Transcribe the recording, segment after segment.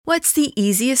What's the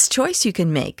easiest choice you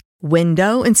can make?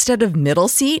 Window instead of middle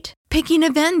seat? Picking a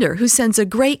vendor who sends a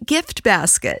great gift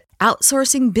basket?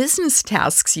 Outsourcing business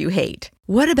tasks you hate?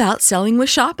 What about selling with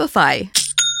Shopify?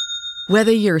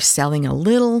 Whether you're selling a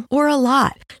little or a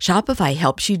lot, Shopify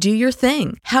helps you do your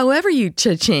thing, however you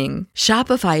cha-ching.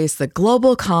 Shopify is the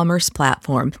global commerce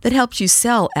platform that helps you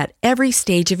sell at every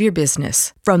stage of your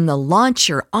business. From the launch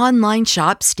your online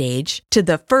shop stage to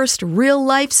the first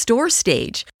real-life store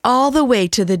stage, all the way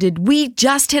to the did we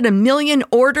just hit 1 million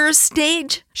orders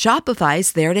stage.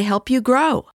 Shopify's there to help you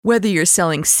grow. Whether you're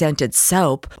selling scented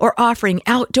soap or offering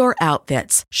outdoor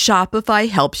outfits, Shopify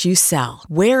helps you sell.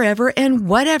 Wherever and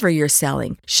whatever you're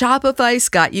selling, Shopify's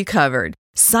got you covered.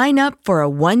 Sign up for a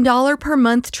 $1 per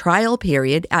month trial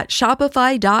period at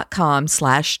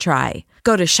shopify.com/try.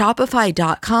 Go to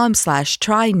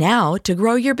shopify.com/try now to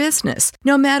grow your business,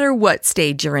 no matter what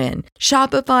stage you're in.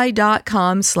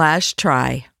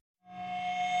 Shopify.com/try.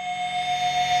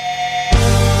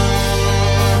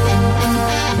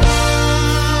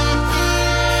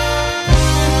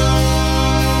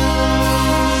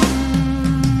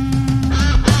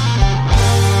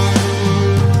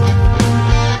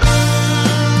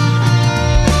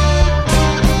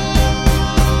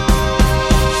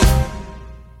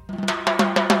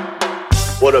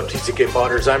 What up, TCK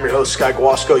Podders? I'm your host, Sky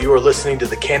Guasco. You are listening to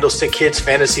the Candlestick Kids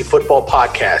Fantasy Football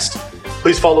Podcast.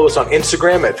 Please follow us on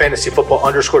Instagram at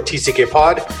fantasyfootball_TCK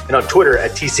Pod and on Twitter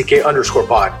at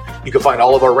TCK_pod. You can find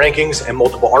all of our rankings and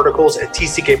multiple articles at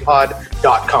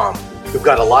tckpod.com. We've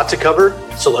got a lot to cover,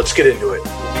 so let's get into it.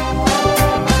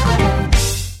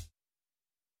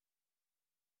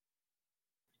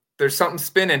 There's something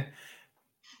spinning.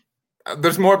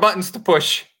 There's more buttons to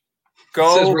push.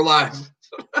 Go. It says we're live.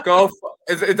 Go.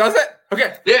 It does it?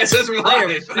 Okay. Yeah, it says we're I am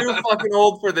live. too fucking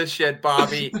old for this shit,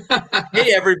 Bobby.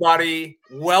 Hey, everybody.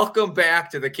 Welcome back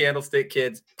to the Candlestick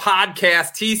Kids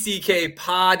podcast. TCK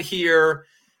Pod here.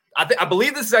 I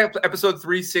believe this is episode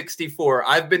 364.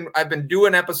 I've been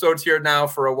doing episodes here now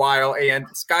for a while, and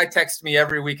Sky texts me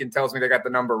every week and tells me they got the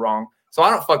number wrong. So I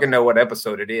don't fucking know what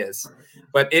episode it is.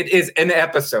 But it is an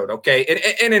episode, okay?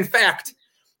 And in fact,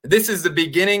 this is the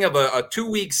beginning of a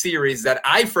 2-week series that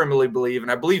I firmly believe,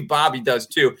 and I believe Bobby does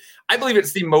too. I believe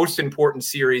it's the most important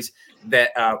series that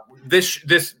this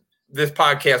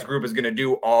podcast group is going to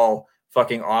do all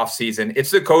fucking off season.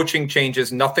 It's the coaching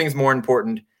changes. Nothing's more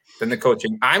important than the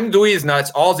coaching. I'm Dweez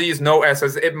Nuts. All Z's, no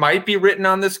S's. It might be written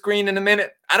on the screen in a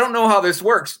minute. I don't know how this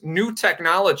works. New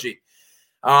technology.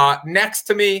 Next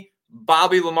to me,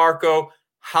 Bobby Lamarco.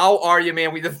 How are you,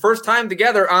 man? We the first time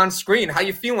together on screen. How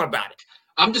you feeling about it?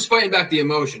 I'm just fighting back the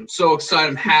emotion. I'm so excited.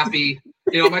 I'm happy.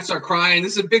 I might start crying.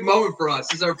 This is a big moment for us.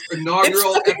 This is our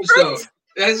inaugural episode.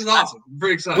 This is awesome. I'm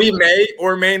pretty excited. We may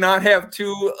or may not have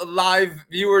 2 live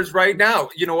viewers right now.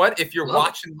 You know what? If you're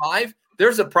watching live,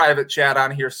 there's a private chat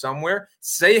on here somewhere.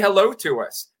 Say hello to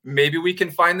us. Maybe we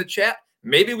can find the chat.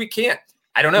 Maybe we can't.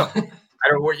 I don't know.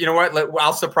 You know what?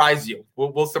 I'll surprise you.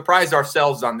 We'll surprise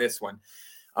ourselves on this one.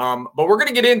 But we're going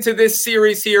to get into this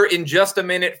series here in just a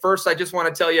minute. First, I just want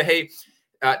to tell you, hey,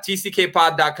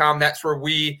 tckpod.com. That's where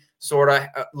we sort of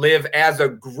live as a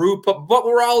group, but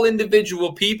we're all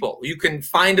individual people. You can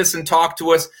find us and talk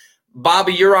to us.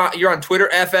 Bobby, you're on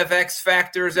Twitter, FFX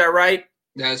Factor. Is that right?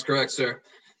 That is correct, sir.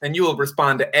 And you will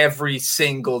respond to every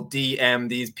single DM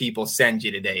these people send you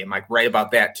today. Am I right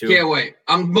about that too? Can't wait.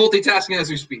 I'm multitasking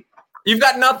as we speak. You've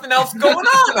got nothing else going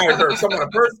on, I heard. Someone a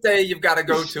birthday you've got to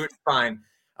go to. It's fine.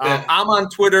 Yeah. I'm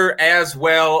on Twitter as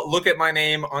well. Look at my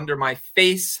name under my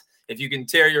face. If you can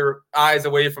tear your eyes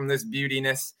away from this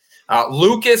beautiness.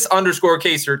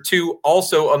 Lucas_Kaser2,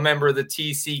 also a member of the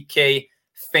TCK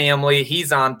family.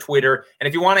 He's on Twitter. And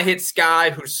if you want to hit Sky,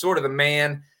 who's sort of the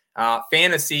man,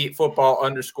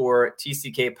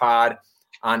 fantasyfootball_TCK pod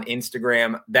on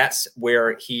Instagram. That's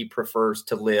where he prefers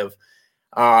to live.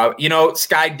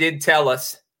 Sky did tell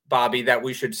us, Bobby, that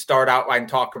we should start out and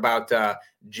talk about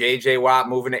J.J. Watt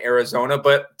moving to Arizona.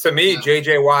 But to me,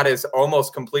 J.J. Watt is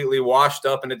almost completely washed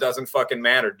up, and it doesn't fucking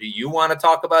matter. Do you want to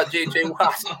talk about J.J.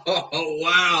 Watt? Oh,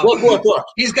 wow. Look.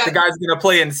 The guy's going to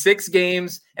play in 6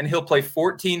 games, and he'll play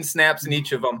 14 snaps in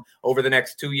each of them over the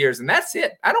next 2 years. And that's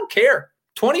it. I don't care.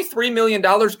 $23 million,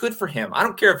 good for him. I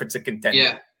don't care if it's a contender.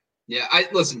 Yeah.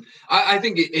 I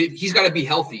think he's got to be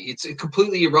healthy. It's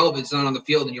completely irrelevant. It's not on the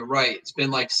field, and you're right. It's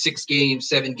been like 6 games,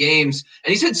 7 games,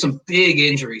 and he's had some big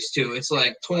injuries too. It's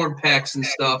like torn pecs and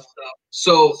stuff.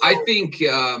 So I think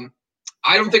I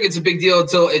don't think it's a big deal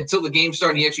until the game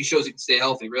starts and he actually shows he can stay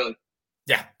healthy, really.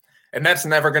 Yeah, and that's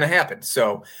never going to happen.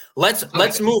 So let's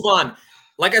move on.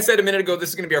 Like I said a minute ago, this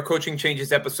is going to be our coaching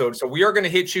changes episode. So we are going to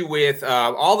hit you with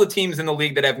all the teams in the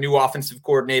league that have new offensive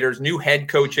coordinators, new head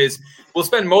coaches. We'll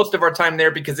spend most of our time there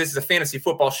because this is a fantasy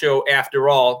football show after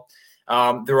all.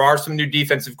 There are some new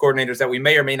defensive coordinators that we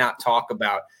may or may not talk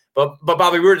about. But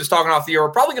Bobby, we were just talking off the air. We're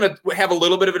probably going to have a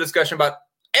little bit of a discussion about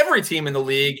every team in the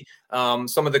league,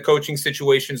 some of the coaching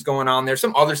situations going on there,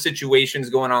 some other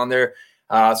situations going on there,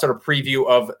 sort of preview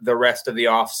of the rest of the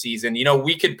offseason. You know,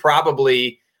 we could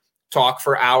probably talk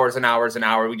for hours and hours and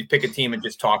hours. We could pick a team and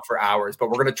just talk for hours, but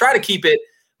we're going to try to keep it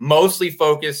mostly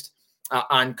focused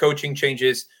on coaching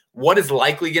changes. What is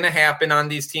likely going to happen on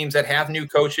these teams that have new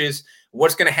coaches?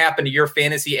 What's going to happen to your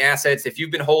fantasy assets? If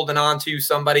you've been holding on to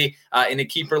somebody in a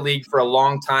keeper league for a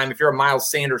long time, if you're a Miles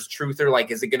Sanders truther,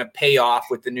 like, is it going to pay off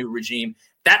with the new regime?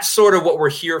 That's sort of what we're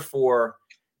here for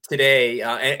today.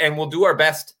 And we'll do our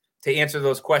best to answer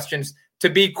those questions. To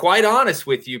be quite honest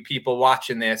with you, people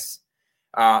watching this,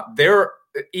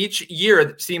 each year,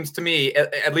 it seems to me,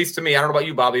 at least to me, I don't know about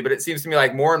you, Bobby, but it seems to me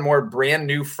like more and more brand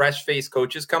new, fresh-faced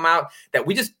coaches come out that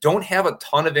we just don't have a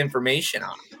ton of information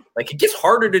on. Like, it gets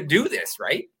harder to do this,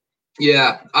 right?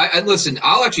 Yeah. I listen,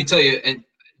 I'll actually tell you, and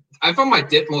I found my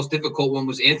most difficult one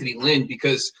was Anthony Lynn,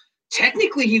 because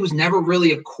technically he was never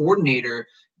really a coordinator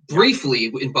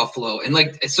briefly in Buffalo.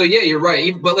 And so yeah, you're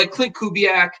right. But like Clint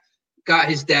Kubiak got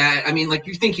his dad. I mean, like,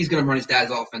 you think he's going to run his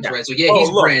dad's offense, right? So yeah, he's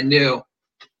brand new.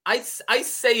 I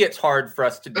say it's hard for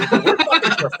us to do, but we're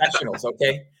fucking professionals,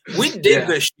 okay? We did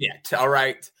this shit, all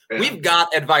right? Yeah. We've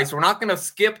got advice. We're not going to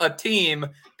skip a team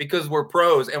because we're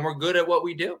pros and we're good at what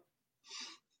we do.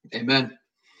 Amen.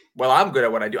 Well, I'm good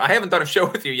at what I do. I haven't done a show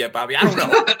with you yet, Bobby. I don't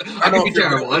know. I could be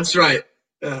terrible. That's right.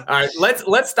 Yeah. All right,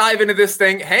 let's dive into this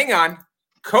thing. Hang on.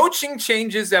 Coaching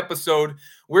changes episode.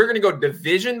 We're going to go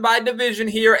division by division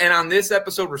here, and on this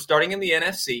episode, we're starting in the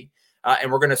NFC,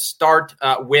 and we're going to start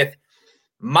with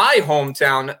my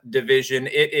hometown division.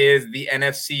 It is the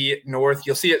NFC North.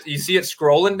 You'll see it. You see it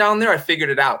scrolling down there. I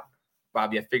figured it out,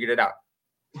 Bobby. I figured it out.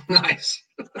 Nice.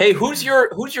 Hey, who's your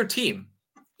team?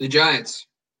 The Giants.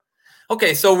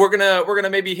 Okay, so we're gonna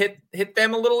maybe hit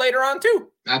them a little later on too.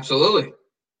 Absolutely.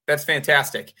 That's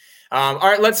fantastic. All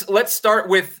right, let's start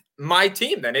with my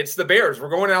team then. It's the Bears. We're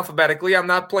going alphabetically. I'm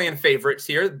not playing favorites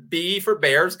here. B for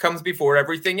Bears comes before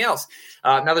everything else.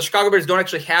 Now, the Chicago Bears don't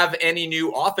actually have any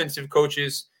new offensive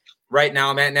coaches right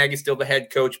now. Matt Nagy's still the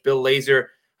head coach. Bill Lazor,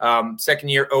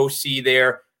 second-year OC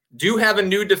there. Do have a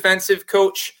new defensive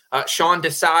coach, Sean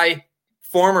Desai,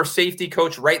 former safety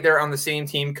coach right there on the same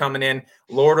team coming in.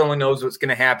 Lord only knows what's going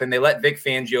to happen. They let Vic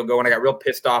Fangio go, and I got real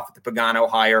pissed off at the Pagano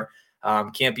hire.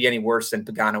 Can't be any worse than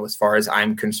Pagano as far as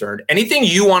I'm concerned. Anything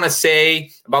you want to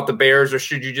say about the Bears, or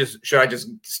should I just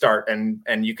start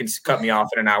and you can cut me off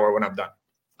in an hour when I'm done?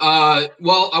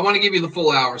 Well, I want to give you the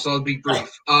full hour, so I'll be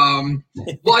brief.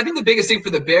 Well, I think the biggest thing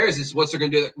for the Bears is what they're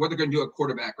going to do at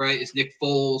quarterback, right? It's Nick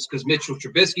Foles, because Mitchell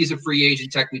Trubisky is a free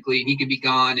agent technically, and he could be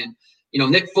gone. And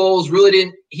Nick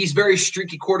Foles he's very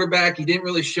streaky quarterback. He didn't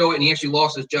really show it, and he actually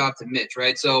lost his job to Mitch,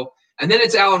 right? So. And then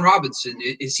it's Allen Robinson.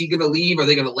 Is he going to leave? Are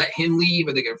they going to let him leave?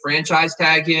 Are they going to franchise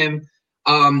tag him?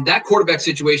 That quarterback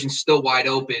situation is still wide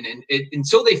open. And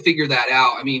until they figure that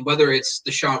out, I mean, whether it's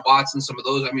Deshaun Watson, some of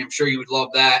those, I mean, I'm sure you would love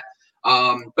that.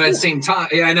 But at the same time,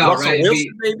 yeah, I know, Russell right?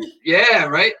 Wilson, maybe? Yeah,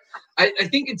 right. I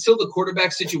think until the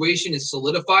quarterback situation is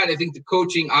solidified, I think the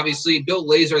coaching, obviously, Bill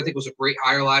Lazor, I think, was a great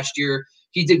hire last year.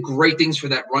 He did great things for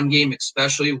that run game,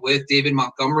 especially with David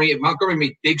Montgomery. And Montgomery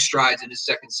made big strides in his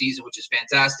second season, which is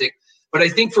fantastic. But I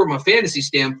think from a fantasy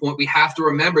standpoint, we have to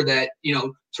remember that,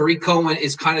 Tariq Cohen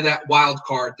is kind of that wild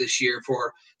card this year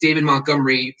for David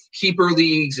Montgomery, keeper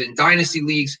leagues and dynasty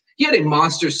leagues. He had a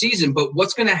monster season, but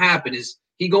what's going to happen is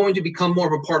he going to become more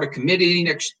of a part of committee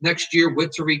next year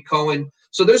with Tariq Cohen.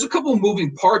 So there's a couple of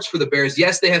moving parts for the Bears.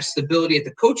 Yes, they have stability at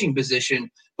the coaching position,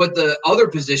 but the other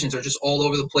positions are just all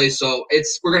over the place. So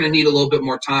we're going to need a little bit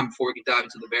more time before we can dive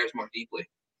into the Bears more deeply.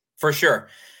 For sure.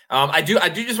 I do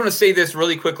just want to say this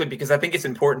really quickly because I think it's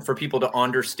important for people to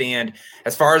understand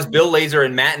as far as Bill Lazor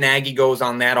and Matt Nagy goes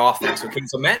on that offense. Okay,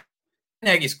 so Matt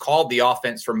Nagy's called the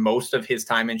offense for most of his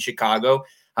time in Chicago.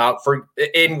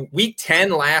 In week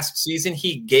 10 last season,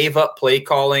 he gave up play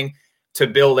calling to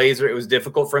Bill Lazor. It was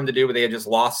difficult for him to do, but they had just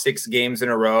lost 6 games in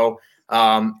a row.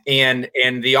 And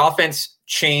the offense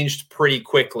changed pretty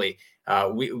quickly.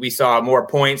 We saw more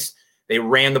points. They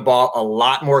ran the ball a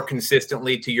lot more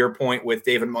consistently, to your point, with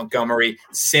David Montgomery.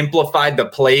 Simplified the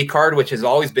play card, which has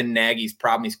always been Nagy's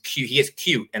problem. He's cute. He is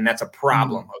cute, and that's a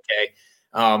problem,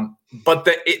 okay? But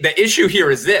the issue here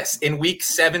is this. In week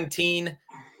 17,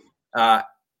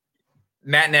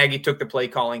 Matt Nagy took the play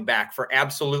calling back for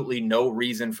absolutely no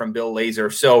reason from Bill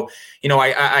Lazor. So,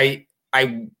 I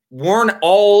warn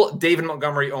all David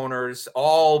Montgomery owners,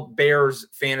 all Bears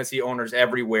fantasy owners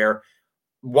everywhere,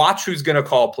 watch who's going to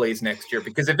call plays next year,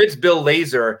 because if it's Bill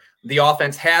Lazor, the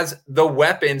offense has the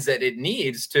weapons that it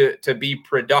needs to be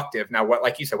productive. Now,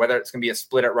 like you said, whether it's going to be a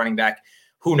split at running back,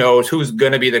 who knows? Who's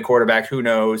going to be the quarterback? Who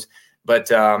knows? But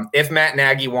if Matt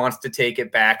Nagy wants to take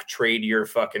it back, trade your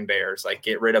fucking Bears. Like,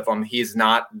 get rid of him. He's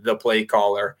not the play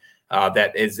caller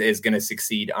that is going to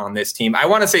succeed on this team. I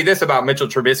want to say this about Mitchell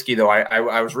Trubisky, though.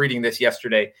 I was reading this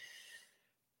yesterday.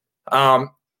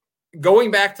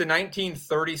 Going back to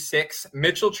 1936,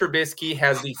 Mitchell Trubisky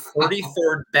has the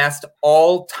 43rd best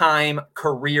all-time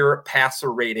career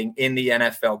passer rating in the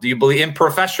NFL. Do you believe in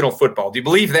professional football? Do you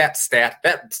believe that stat?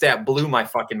 That stat blew my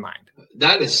fucking mind.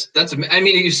 I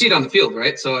mean, you see it on the field,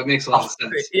 right? So it makes a lot of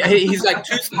sense. Yeah, he's like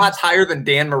 2 spots higher than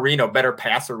Dan Marino, better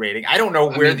passer rating. I don't know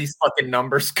where these fucking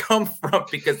numbers come from,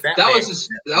 because that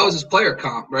was his player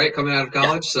comp, right? Coming out of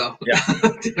college. So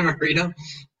Dan Marino.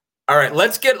 All right,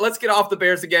 let's get off the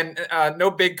Bears again.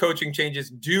 No big coaching changes.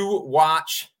 Do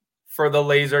watch for the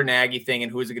Lazor Nagy thing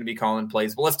and who's going to be calling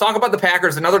plays. But let's talk about the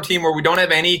Packers, another team where we don't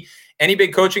have any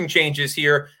big coaching changes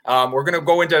here. We're going to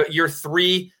go into year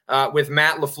 3 with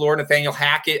Matt LaFleur. Nathaniel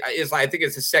Hackett I think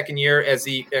it's his second year as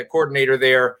the coordinator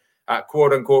there,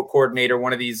 quote unquote coordinator,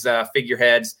 one of these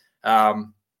figureheads.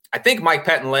 I think Mike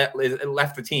Pettin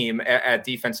left the team at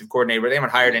defensive coordinator, but they haven't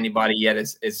hired anybody yet,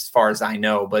 as far as I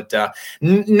know. But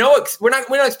we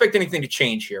don't expect anything to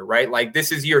change here, right? Like,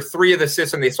 this is year 3 of the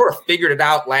system. They sort of figured it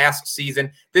out last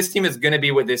season. This team is going to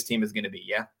be what this team is going to be.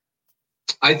 Yeah.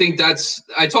 I think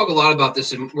I talk a lot about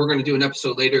this, and we're going to do an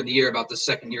episode later in the year about the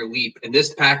second year leap. And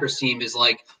this Packers team is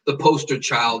like the poster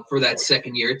child for that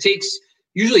second year. It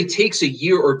usually takes a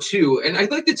year or two. And I'd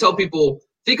like to tell people,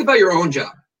 think about your own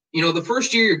job. You know, the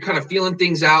first year you're kind of feeling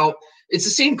things out. It's the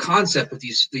same concept with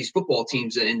these football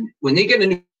teams. And when they get a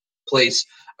new place,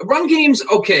 run games,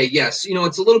 okay, yes. You know,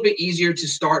 it's a little bit easier to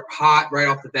start hot right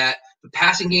off the bat. But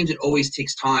passing games, it always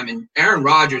takes time. And Aaron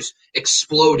Rodgers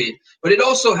exploded. But it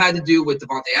also had to do with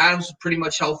Devontae Adams was pretty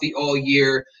much healthy all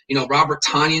year. You know, Robert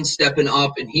Tonyan stepping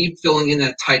up and he filling in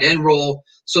that tight end role.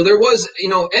 So there was, you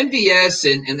know, MVS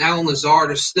and Alan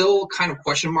Lazard are still kind of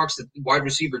question marks at the wide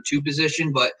receiver 2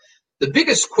 position. But the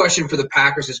biggest question for the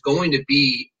Packers is going to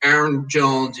be Aaron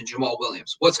Jones and Jamal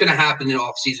Williams. What's going to happen in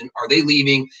offseason? Are they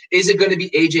leaving? Is it going to be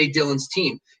A.J. Dillon's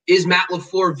team? Is Matt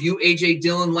LaFleur view A.J.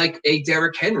 Dillon like a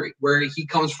Derrick Henry, where he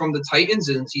comes from the Titans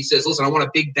and he says, listen, I want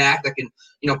a big back that can,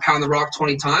 you know, pound the rock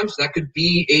 20 times? That could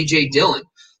be A.J. Dillon.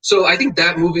 So I think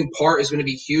that moving part is going to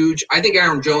be huge. I think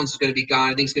Aaron Jones is going to be gone. I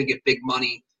think he's going to get big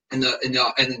money in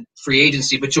the free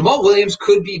agency. But Jamal Williams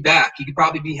could be back. He could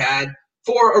probably be had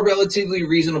for a relatively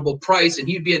reasonable price, and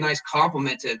he'd be a nice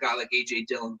compliment to a guy like A.J.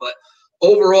 Dillon. But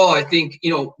overall, I think, you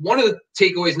know, one of the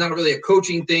takeaways, not really a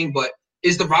coaching thing, but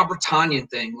is the Robert Tonyan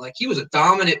thing. Like, he was a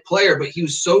dominant player, but he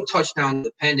was so touchdown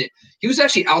dependent. He was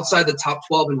actually outside the top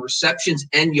 12 in receptions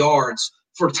and yards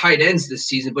for tight ends this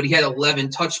season, but he had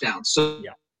 11 touchdowns. So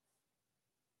yeah.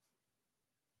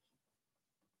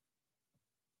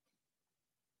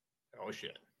 Oh,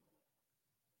 shit.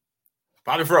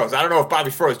 Bobby froze. I don't know if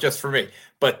Bobby froze just for me,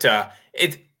 but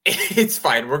it's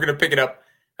fine. We're gonna pick it up.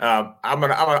 I'm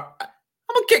gonna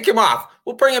kick him off.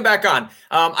 We'll bring him back on.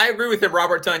 I agree with him,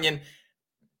 Robert Tonyan.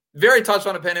 Very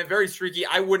touchdown dependent, very streaky.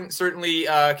 I wouldn't certainly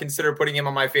consider putting him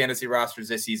on my fantasy rosters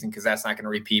this season because that's not going to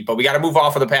repeat. But we got to move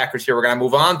off of the Packers here. We're going to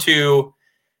move on to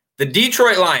the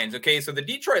Detroit Lions. Okay, so the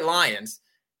Detroit Lions,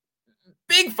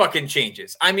 big fucking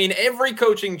changes. I mean, every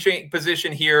coaching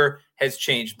position here has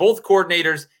changed. Both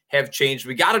coordinators have changed.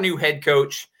 We got a new head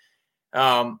coach.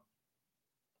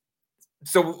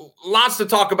 So lots to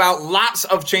talk about, lots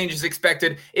of changes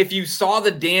expected. If you saw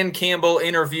the Dan Campbell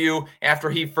interview after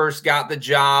he first got the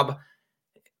job,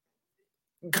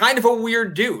 kind of a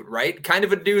weird dude, right? Kind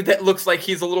of a dude that looks like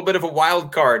he's a little bit of a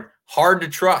wild card, hard to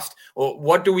trust. Well,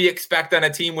 what do we expect on a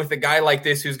team with a guy like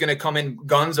this who's going to come in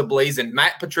guns a-blazing?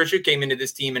 Matt Patricia came into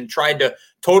this team and tried to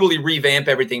totally revamp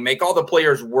everything, make all the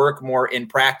players work more in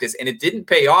practice, and it didn't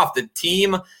pay off. The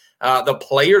team, the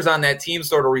players on that team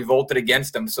sort of revolted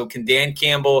against him. So can Dan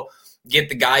Campbell get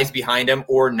the guys behind him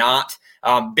or not?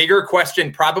 Bigger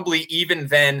question probably even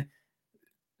than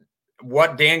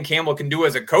what Dan Campbell can do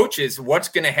as a coach is what's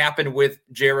going to happen with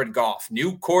Jared Goff,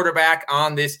 new quarterback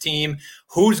on this team.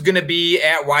 Who's going to be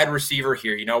at wide receiver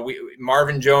here? You know,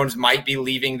 Marvin Jones might be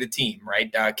leaving the team,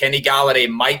 right? Kenny Galladay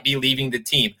might be leaving the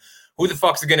team. Who the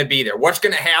fuck's going to be there? What's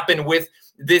going to happen with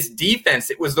this defense?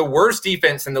 It was the worst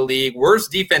defense in the league,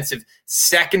 worst defensive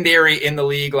secondary in the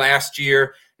league last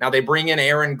year. Now they bring in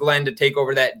Aaron Glenn to take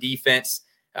over that defense.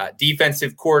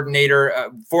 defensive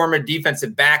coordinator, former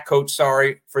defensive back coach,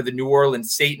 for the New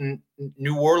Orleans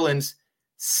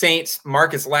Saints.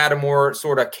 Marcus Lattimore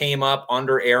sort of came up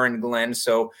under Aaron Glenn.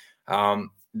 So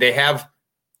they have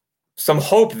some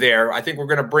hope there. I think we're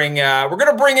going to bring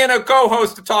in a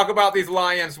co-host to talk about these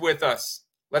Lions with us.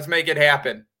 Let's make it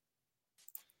happen.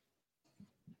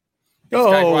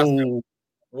 Oh,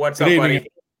 what's up, buddy?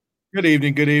 Good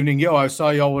evening. Yo, I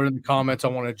saw y'all were in the comments. I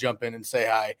want to jump in and say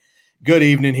hi. Good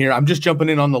evening here. I'm just jumping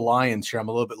in on the Lions here. I'm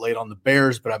a little bit late on the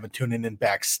Bears, but I've been tuning in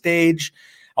backstage.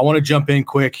 I want to jump in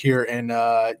quick here. And,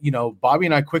 Bobby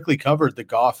and I quickly covered the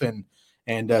Goff and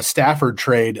Stafford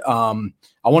trade. I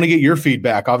want to get your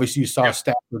feedback. Obviously, you saw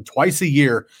Stafford twice a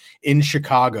year in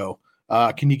Chicago.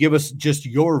 Can you give us just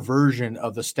your version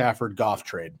of the Stafford-Goff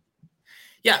trade?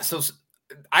 Yeah, so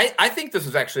I think this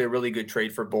was actually a really good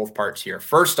trade for both parts here.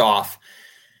 First off,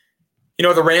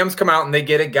 the Rams come out and they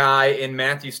get a guy in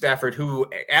Matthew Stafford who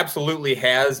absolutely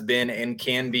has been and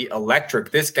can be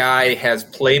electric. This guy has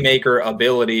playmaker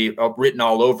ability written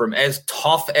all over him. As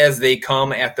tough as they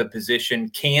come at the position,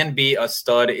 can be a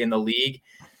stud in the league.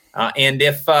 And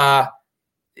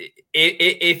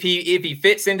if he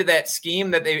fits into that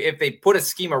scheme, if they put a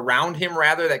scheme around him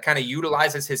rather that kind of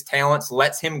utilizes his talents,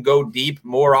 lets him go deep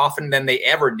more often than they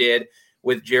ever did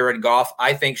with Jared Goff,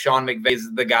 I think Sean McVay is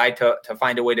the guy to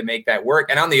find a way to make that work.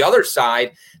 And on the other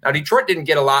side, now Detroit didn't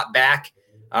get a lot back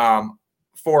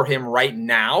for him right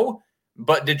now,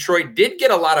 but Detroit did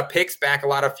get a lot of picks back, a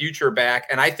lot of future back,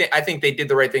 and I think they did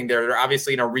the right thing there. They're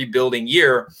obviously in a rebuilding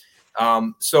year.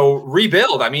 So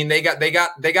rebuild. I mean, they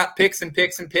got picks and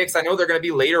picks and picks. I know they're going to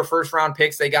be later first round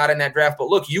picks they got in that draft, but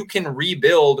look, you can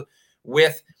rebuild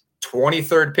with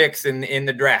 23rd picks in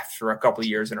the draft for a couple of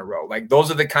years in a row. Like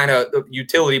those are the kind of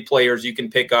utility players you can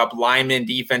pick up, linemen,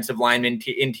 defensive linemen,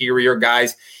 interior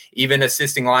guys, even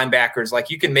assisting linebackers. Like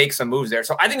you can make some moves there.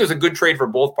 So I think it was a good trade for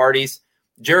both parties.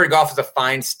 Jared Goff is a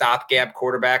fine stopgap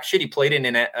quarterback. Shit, he played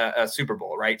in a Super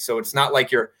Bowl, right? So it's not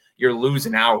like you're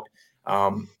losing out.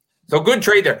 So good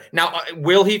trade there. Now,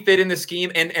 will he fit in the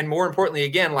scheme? And more importantly,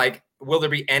 again, like, will there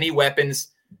be any weapons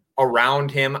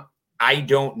around him? I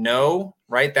don't know,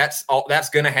 right? That's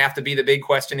going to have to be the big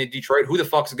question in Detroit. Who the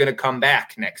fuck is going to come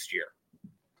back next year?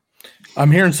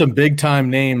 I'm hearing some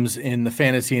big-time names in the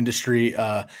fantasy industry,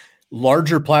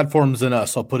 larger platforms than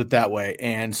us, I'll put it that way.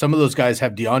 And some of those guys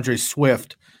have DeAndre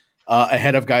Swift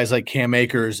ahead of guys like Cam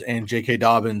Akers and J.K.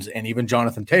 Dobbins and even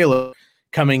Jonathan Taylor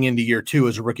coming into year 2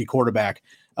 as a rookie quarterback.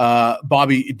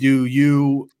 Bobby, do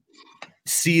you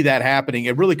see that happening?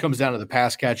 It really comes down to the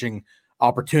pass catching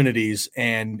opportunities,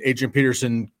 and Adrian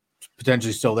Peterson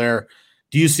potentially still there.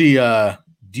 Do you see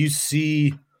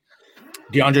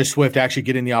DeAndre Swift actually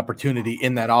getting the opportunity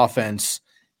in that offense,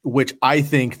 which I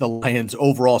think the Lions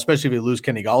overall, especially if they lose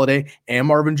Kenny Golladay and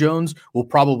Marvin Jones, will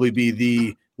probably be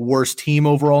the worst team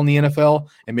overall in the NFL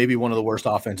and maybe one of the worst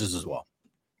offenses as well?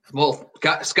 Well,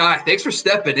 Sky, thanks for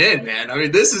stepping in, man. I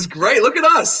mean, this is great. Look at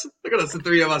us. Look at us, the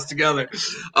three of us together.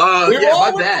 We're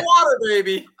all with the water,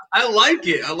 baby. I like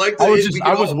it. I like that.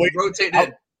 I was waiting. Rotate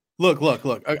in. Look.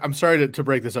 I'm sorry to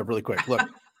break this up really quick. Look,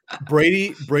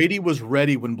 Brady was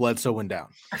ready when Bledsoe went down.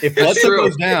 If Bledsoe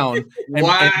goes down,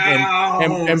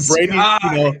 and Brady,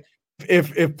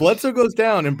 if Bledsoe goes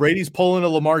down and Brady's pulling a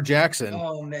Lamar Jackson,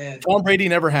 oh man, Tom Brady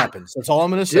never happens. That's all I'm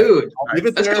going to say. Dude, leave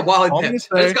it there. Got Wally pimped.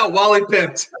 That's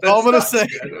all I'm going to say.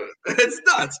 It's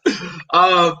nuts.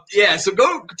 Yeah. So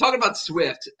talk about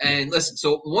Swift and listen.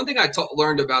 So one thing I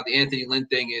learned about the Anthony Lynn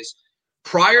thing is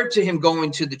prior to him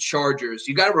going to the Chargers,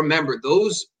 you got to remember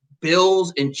those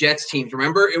Bills and Jets teams.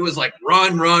 Remember, it was like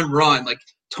run, like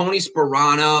Tony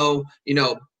Sperano,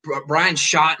 Brian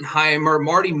Schottenheimer,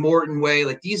 Marty Mortonway,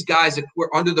 like these guys that were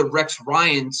under the Rex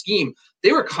Ryan scheme,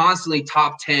 they were constantly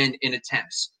top 10 in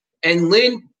attempts. And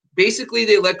Lynn, basically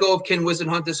they let go of Ken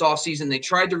Wisenhunt this offseason. They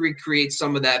tried to recreate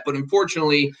some of that, but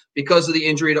unfortunately, because of the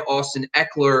injury to Austin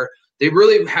Eckler, they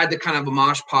really had the kind of a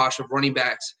mosh posh of running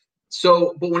backs.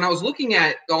 So, but when I was looking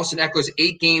at Austin Eckler's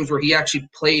 8 games where he actually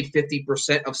played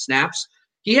 50% of snaps,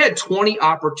 he had 20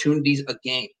 opportunities a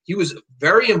game. He was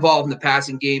very involved in the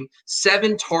passing game,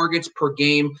 7 targets per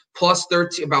game, plus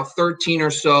about 13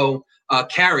 or so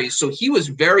carries. So he was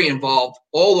very involved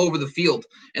all over the field.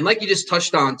 And like you just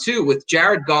touched on too, with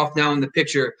Jared Goff now in the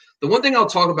picture, the one thing I'll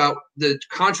talk about, the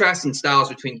contrast in styles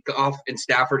between Goff and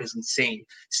Stafford is insane.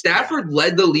 Stafford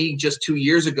led the league just 2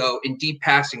 years ago in deep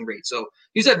passing rate. So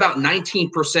he's at about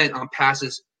 19% on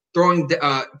passes throwing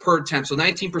per attempt. So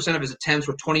 19% of his attempts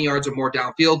were 20 yards or more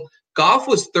downfield. Goff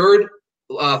was third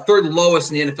lowest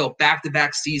in the NFL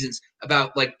back-to-back seasons,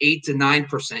 about like 8 to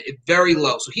 9%. Very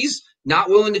low. So he's not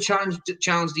willing to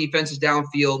challenge defenses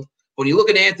downfield. When you look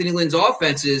at Anthony Lynn's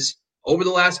offenses over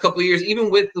the last couple of years, even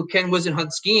with the Ken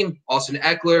Whisenhunt scheme, Austin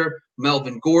Eckler,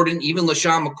 Melvin Gordon, even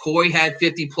LaShawn McCoy had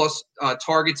 50-plus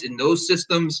targets in those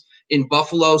systems in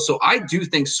Buffalo. So I do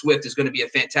think Swift is going to be a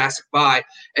fantastic buy.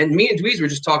 And me and Dweez were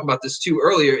just talking about this too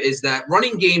earlier, is that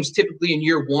running games typically in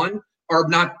year one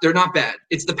they're not bad.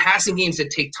 It's the passing games that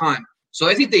take time. So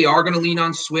I think they are going to lean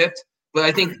on Swift. But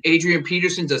I think Adrian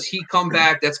Peterson, does he come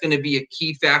back? That's going to be a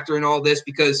key factor in all this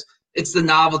because it's the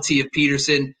novelty of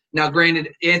Peterson. Now, granted,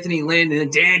 Anthony Lynn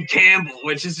and Dan Campbell,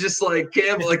 which is just like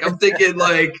Campbell. Like I'm thinking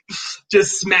like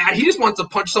just smack. He just wants to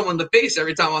punch someone in the face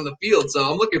every time on the field. So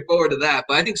I'm looking forward to that.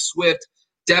 But I think Swift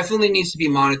definitely needs to be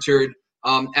monitored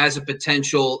as a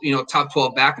potential, top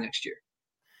 12 back next year.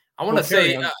 I want to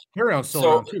say Carry on still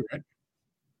around too, right?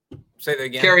 Say that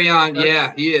again. Carry on.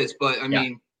 Yeah, he is. But I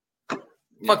mean.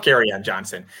 Fuck Kerryon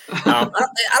Johnson. I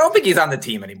don't think he's on the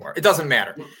team anymore. It doesn't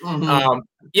matter.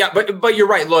 Mm-hmm. But you're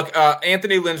right. Look,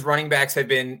 Anthony Lynn's running backs have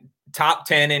been top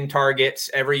 10 in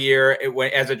targets every year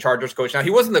as a Chargers coach. Now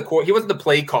he wasn't the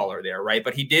play caller there, right?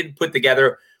 But he did put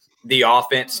together the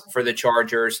offense for the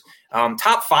Chargers.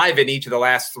 Top 5 in each of the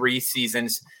last 3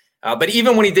 seasons. But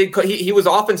even when he was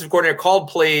offensive coordinator, called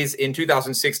plays in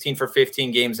 2016 for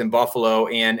 15 games in Buffalo.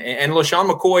 And LaShawn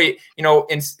McCoy,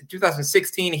 in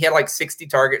 2016, he had like 60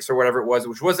 targets or whatever it was,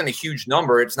 which wasn't a huge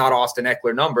number. It's not Austin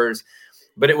Eckler numbers,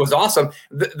 but it was awesome.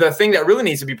 The thing that really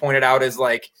needs to be pointed out is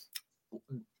like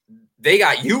they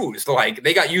got used. Like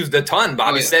they got used a ton.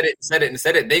 Bobby said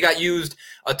it. They got used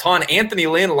a ton. Anthony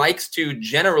Lynn likes to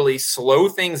generally slow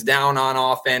things down on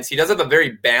offense. He does have a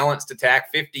very balanced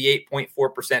attack,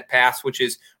 58.4% pass, which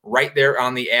is right there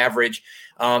on the average.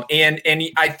 And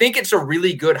I think it's a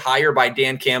really good hire by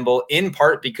Dan Campbell, in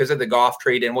part because of the Goff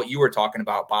trade and what you were talking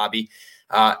about, Bobby.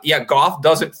 Goff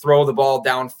doesn't throw the ball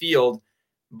downfield,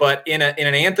 but in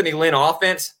an Anthony Lynn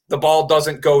offense, the ball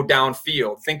doesn't go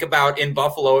downfield. Think about in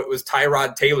Buffalo, it was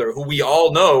Tyrod Taylor, who we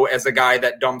all know as a guy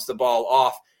that dumps the ball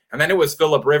off. And then it was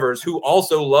Phillip Rivers, who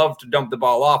also loved to dump the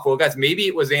ball off. Well, guys, maybe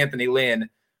it was Anthony Lynn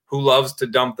who loves to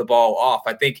dump the ball off.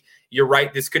 I think you're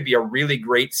right. This could be a really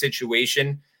great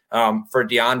situation for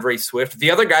DeAndre Swift.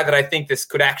 The other guy that I think this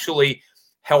could actually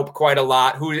help quite a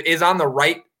lot, who is on the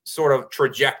right sort of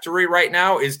trajectory right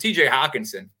now, is TJ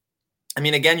Hawkinson. I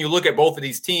mean, again, you look at both of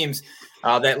these teams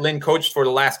that Lynn coached for,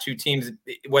 the last 2 teams,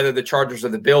 whether the Chargers or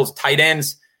the Bills, tight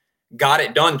ends got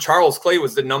it done. Charles Clay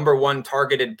was the number 1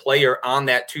 targeted player on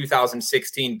that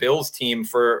 2016 Bills team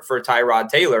for Tyrod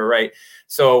Taylor, right?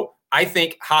 So I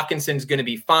think Hawkinson's going to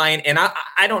be fine. And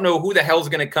I don't know who the hell's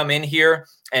going to come in here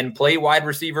and play wide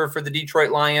receiver for the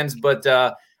Detroit Lions, but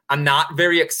I'm not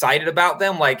very excited about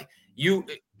them. Like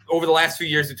over the last few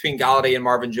years between Galladay and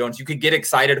Marvin Jones, you could get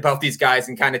excited about these guys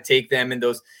and kind of take them in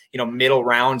those, middle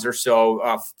rounds or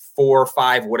so, 4 or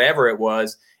 5, whatever it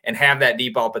was, and have that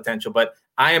deep ball potential. But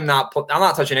I'm not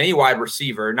touching any wide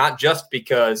receiver, not just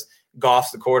because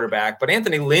Goff's the quarterback, but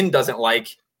Anthony Lynn doesn't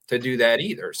like to do that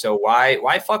either. So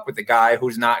why fuck with the guy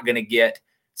who's not going to get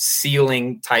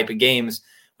ceiling type of games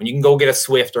when you can go get a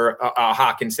Swift or a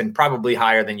Hawkinson, probably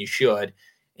higher than you should,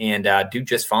 and do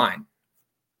just fine.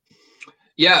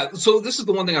 Yeah, so this is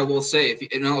the one thing I will say,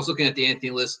 and I was looking at the Anthony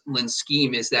Lynn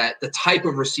scheme, is that the type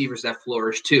of receivers that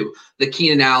flourish too, the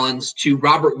Keenan Allens to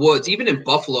Robert Woods, even in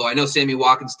Buffalo. I know Sammy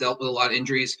Watkins dealt with a lot of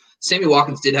injuries. Sammy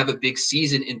Watkins did have a big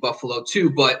season in Buffalo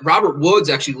too, but Robert Woods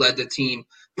actually led the team.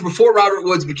 Before Robert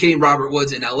Woods became Robert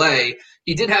Woods in LA,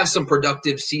 he did have some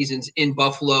productive seasons in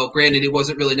Buffalo. Granted, it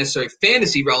wasn't really necessarily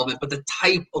fantasy relevant, but the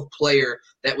type of player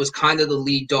that was kind of the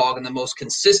lead dog and the most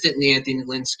consistent in the Anthony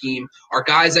Lynn scheme are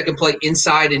guys that can play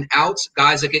inside and out,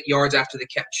 guys that get yards after the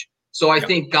catch. So I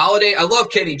think Galladay, I love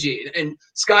Kenny G. And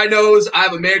Sky knows I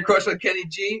have a man crush on Kenny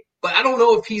G, but I don't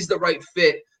know if he's the right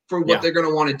fit for what they're going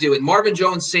to want to do. And Marvin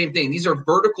Jones, same thing. These are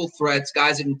vertical threats,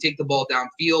 guys that can take the ball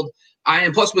downfield.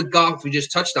 And plus with Goff, we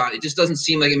just touched on it just doesn't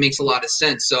seem like it makes a lot of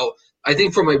sense. So I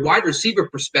think from a wide receiver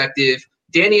perspective,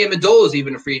 Danny Amendola is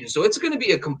even a free agent. So it's going to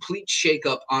be a complete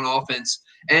shakeup on offense.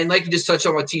 And like you just touched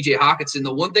on with TJ Hawkinson,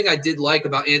 the one thing I did like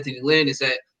about Anthony Lynn is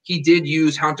that he did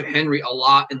use Hunter Henry a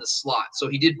lot in the slot. So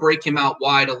he did break him out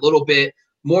wide a little bit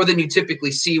more than you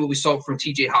typically see what we saw from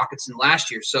TJ Hawkinson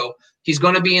last year. So he's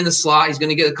going to be in the slot. He's going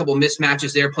to get a couple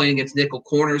mismatches there playing against nickel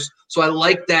corners. So I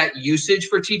like that usage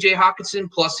for TJ Hawkinson,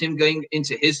 plus him going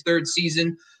into his 3rd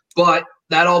season. But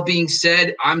that all being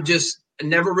said, I'm just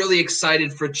never really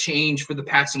excited for change for the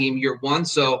passing game year 1.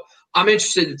 So I'm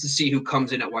interested to see who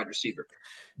comes in at wide receiver.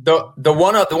 The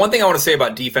one thing I want to say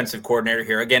about defensive coordinator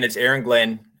here, again, it's Aaron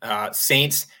Glenn,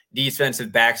 Saints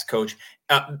defensive backs coach.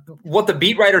 what the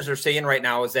beat writers are saying right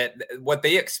now is that what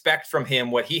they expect from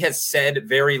him, what he has said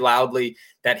very loudly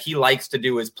that he likes to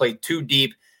do is play 2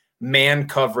 deep man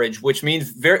coverage, which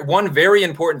means one very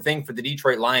important thing for the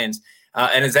Detroit Lions.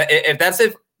 And is that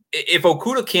if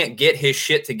Okudah can't get his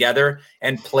shit together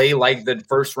and play like the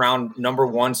first round number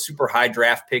 1 super high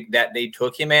draft pick that they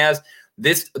took him as,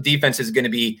 this defense is going to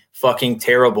be fucking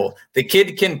terrible. The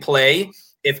kid can play.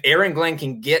 If Aaron Glenn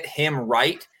can get him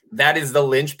right, that is the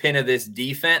linchpin of this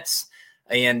defense.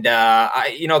 And,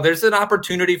 there's an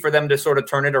opportunity for them to sort of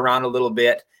turn it around a little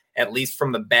bit, at least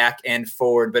from the back end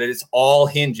forward, but it is all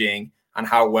hinging on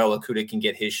how well Okudah can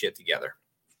get his shit together.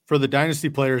 For the dynasty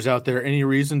players out there, any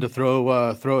reason to throw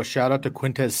a shout out to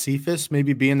Quintez Cephas,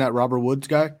 maybe being that Robert Woods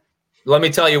guy? Let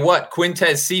me tell you what,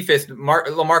 Quintez Cephas,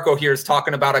 LaMarco here is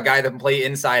talking about a guy that can play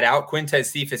inside out. Quintez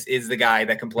Cephas is the guy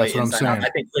that can play inside out. I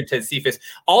think Quintez Cephas.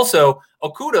 Also,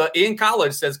 Okudah in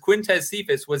college says Quintez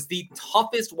Cephas was the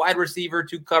toughest wide receiver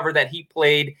to cover that he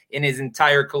played in his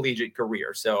entire collegiate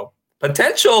career. So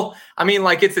potential, I mean,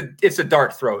 like it's a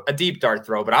dart throw, a deep dart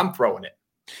throw, but I'm throwing it.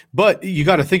 But you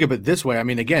got to think of it this way. I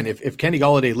mean, again, if Kenny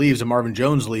Golladay leaves and Marvin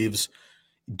Jones leaves,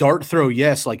 dart throw,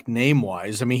 yes, like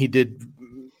name-wise. I mean, he did –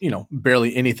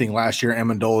 barely anything last year.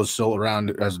 Amendola is still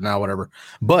around as now, whatever.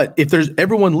 But if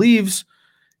everyone leaves,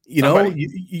 you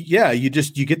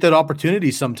get that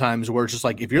opportunity sometimes where it's just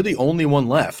like, if you're the only one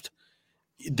left,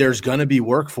 there's going to be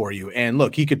work for you. And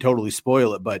look, he could totally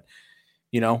spoil it, but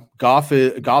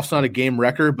Goff's not a game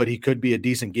wrecker, but he could be a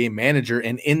decent game manager.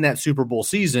 And in that Super Bowl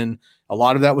season, a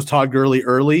lot of that was Todd Gurley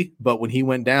early, but when he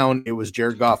went down, it was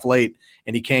Jared Goff late,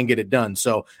 and he can get it done.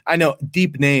 So I know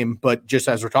deep name, but just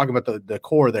as we're talking about the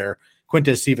core there,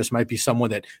 Quintez Cephas might be someone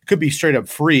that could be straight up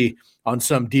free on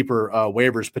some deeper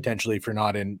waivers potentially if you're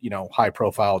not in, high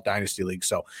profile dynasty leagues.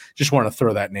 So just want to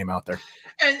throw that name out there.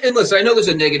 And listen, I know there's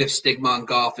a negative stigma on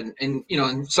Goff and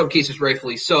in some cases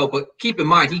rightfully so, but keep in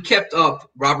mind, he kept up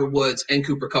Robert Woods and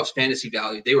Cooper Kupp's fantasy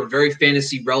value. They were very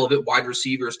fantasy relevant wide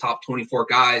receivers, top 24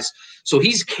 guys. So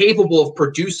he's capable of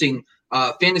producing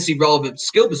fantasy relevant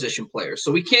skill position players.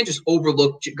 So we can't just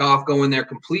overlook Goff going there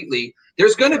completely.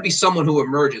 There's going to be someone who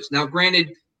emerges. Now,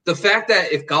 granted, the fact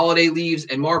that if Golladay leaves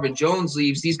and Marvin Jones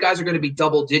leaves, these guys are going to be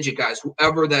double-digit guys.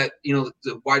 Whoever that,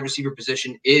 the wide receiver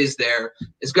position is there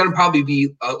is going to probably be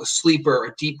a sleeper,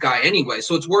 a deep guy anyway.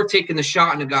 So it's worth taking the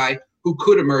shot on a guy who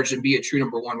could emerge and be a true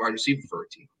number 1 wide receiver for a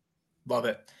team. Love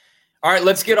it. All right,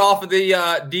 let's get off of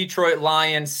the Detroit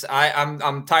Lions.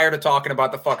 I'm tired of talking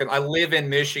about I live in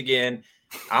Michigan.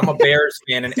 I'm a Bears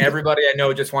fan, and everybody I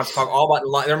know just wants to talk all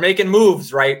about they're making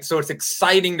moves, right? So it's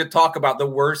exciting to talk about the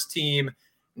worst team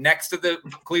next to the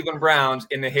Cleveland Browns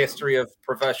in the history of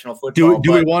professional football.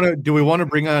 Do we want to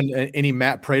bring on any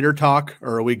Matt Prater talk,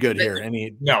 or are we good here?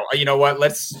 No, you know what?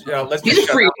 Let's just I'm about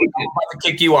to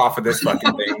kick you off of this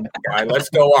fucking thing, guy. Let's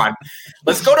go on.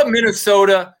 Let's go to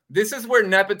Minnesota. This is where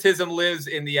nepotism lives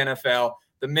in the NFL.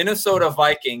 The Minnesota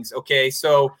Vikings. Okay,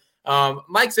 so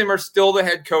Mike Zimmer's still the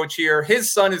head coach here.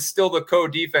 His son is still the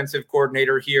co-defensive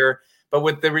coordinator here. But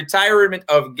with the retirement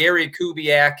of Gary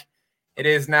Kubiak, it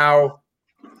is now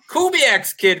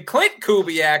Kubiak's kid, Clint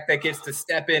Kubiak, that gets to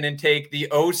step in and take the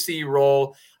OC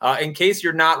role. In case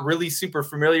you're not really super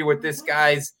familiar with this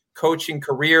guy's coaching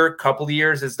career, a couple of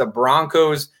years as the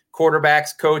Broncos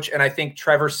quarterbacks coach, and I think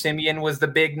Trevor Siemian was the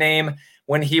big name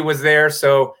when he was there.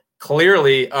 So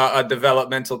clearly a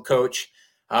developmental coach.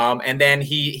 And then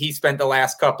he spent the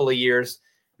last couple of years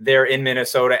there in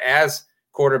Minnesota as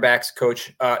quarterbacks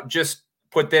coach. Just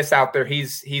put this out there.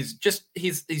 He's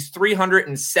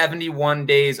 371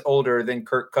 days older than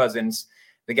Kirk Cousins,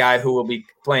 the guy who will be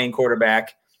playing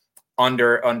quarterback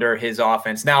under his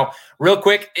offense. Now, real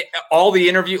quick, all the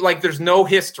interview, there's no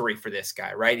history for this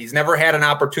guy, right? He's never had an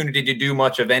opportunity to do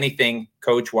much of anything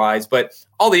coach-wise, but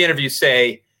all the interviews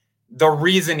say the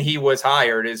reason he was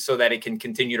hired is so that he can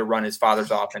continue to run his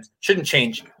father's offense. Shouldn't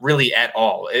change really at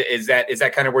all. Is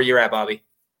that kind of where you're at, Bobby?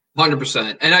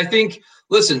 100%. And I think,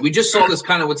 listen, we just saw this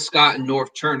kind of with Scott and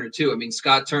North Turner too. I mean,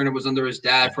 Scott Turner was under his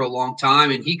dad for a long time,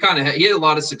 and he had a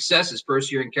lot of success his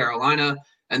first year in Carolina,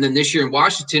 and then this year in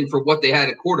Washington for what they had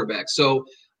at quarterback. So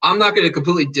I'm not going to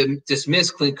completely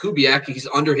dismiss Clint Kubiak. He's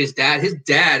under his dad. His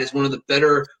dad is one of the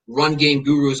better run game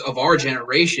gurus of our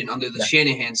generation under the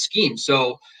Shanahan scheme.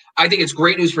 So I think it's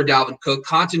great news for Dalvin Cook.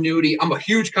 Continuity. I'm a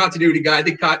huge continuity guy. I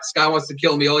think Scott wants to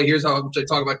kill me. All he hears how much I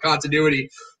talk about continuity.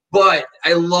 But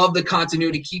I love the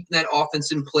continuity, keeping that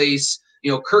offense in place.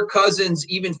 Kirk Cousins,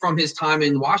 even from his time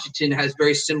in Washington, has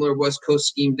very similar West Coast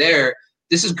scheme there.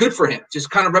 This is good for him. Just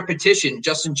kind of repetition.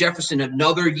 Justin Jefferson,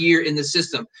 another year in the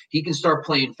system. He can start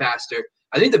playing faster.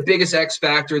 I think the biggest X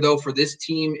factor, though, for this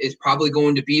team is probably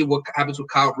going to be what happens with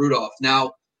Kyle Rudolph.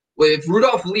 Now, if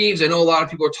Rudolph leaves, I know a lot of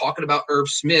people are talking about Irv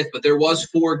Smith, but there was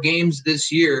 4 games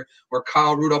this year where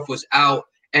Kyle Rudolph was out,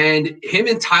 and him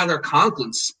and Tyler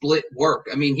Conklin split work.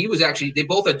 I mean, they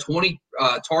both had 20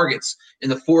 targets in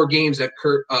the 4 games that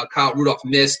Kyle Rudolph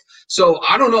missed. So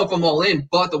I don't know if I'm all in,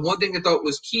 but the one thing I thought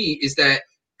was key is that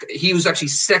he was actually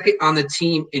second on the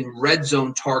team in red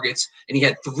zone targets, and he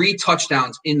had 3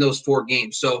 touchdowns in those 4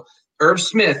 games. So Irv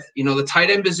Smith, the tight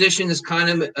end position is kind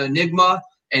of an enigma.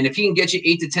 And if he can get you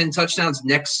 8 to 10 touchdowns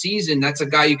next season, that's a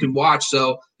guy you can watch.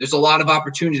 So there's a lot of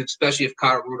opportunities, especially if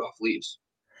Kyle Rudolph leaves.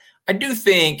 I do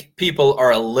think people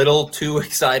are a little too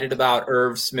excited about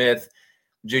Irv Smith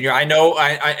Jr. I know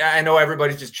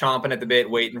everybody's just chomping at the bit,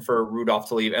 waiting for Rudolph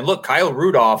to leave. And look, Kyle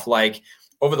Rudolph, like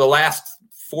over the last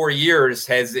 4 years,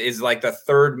 is like the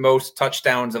 3rd most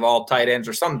touchdowns of all tight ends,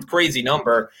 or some crazy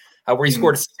number where he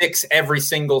scored 6 every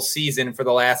single season for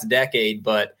the last decade.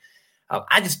 But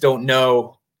I just don't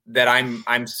know that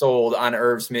I'm sold on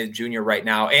Irv Smith Jr. right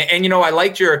now. And I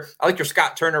liked your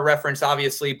Scott Turner reference,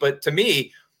 obviously, but to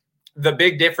me, the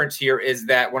big difference here is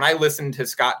that when I listened to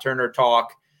Scott Turner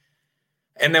talk,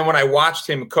 and then when I watched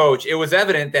him coach, it was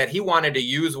evident that he wanted to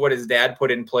use what his dad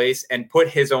put in place and put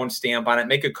his own stamp on it,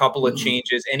 make a couple of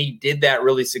changes, and he did that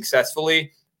really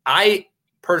successfully. I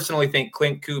personally think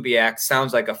Clint Kubiak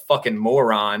sounds like a fucking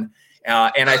moron,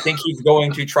 and I think he's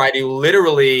going to try to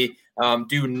literally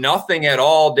do nothing at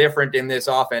all different in this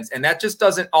offense, and that just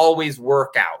doesn't always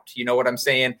work out. You know what I'm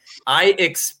saying? I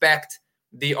expect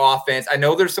the offense. I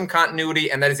know there's some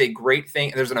continuity, and that is a great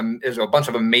thing. There's a bunch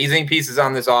of amazing pieces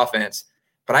on this offense,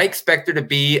 but I expect there to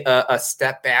be a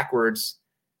step backwards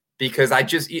because I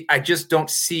just don't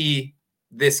see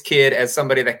this kid as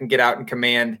somebody that can get out and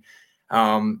command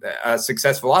a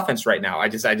successful offense right now. I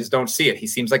just don't see it. He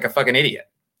seems like a fucking idiot.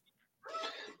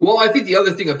 Well, I think the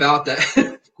other thing about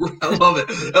that, I love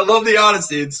it. I love the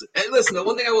honesty. And listen, the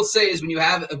one thing I will say is when you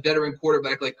have a veteran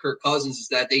quarterback like Kirk Cousins is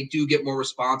that they do get more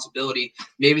responsibility.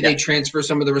 Maybe they transfer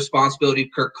some of the responsibility of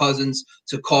Kirk Cousins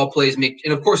to call plays. And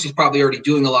of course, he's probably already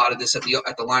doing a lot of this at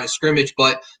the line of scrimmage,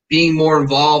 but being more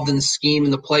involved in the scheme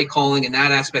and the play calling and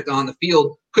that aspect on the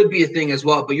field could be a thing as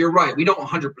well. But you're right. We don't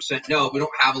 100% know. We don't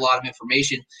have a lot of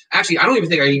information. Actually, I don't even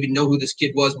think I even know who this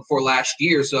kid was before last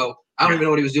year. So I don't even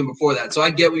know what he was doing before that. So I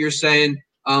get what you're saying.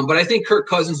 But I think Kirk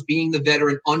Cousins being the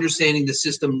veteran, understanding the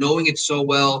system, knowing it so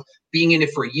well, being in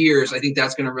it for years, I think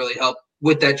that's going to really help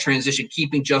with that transition,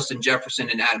 keeping Justin Jefferson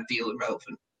and Adam Thielen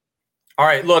relevant. All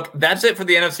right, look, that's it for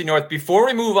the NFC North. Before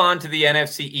we move on to the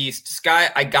NFC East, Sky,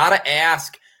 I got to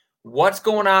ask, what's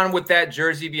going on with that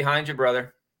jersey behind you,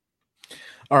 brother?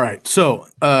 All right, so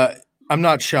I'm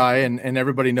not shy, and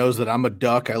everybody knows that I'm a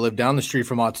Duck. I live down the street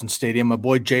from Autzen Stadium. My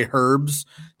boy Jay Herbs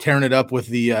tearing it up with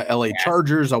the LA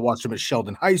Chargers. I watched him at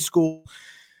Sheldon High School,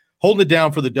 holding it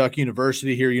down for the Duck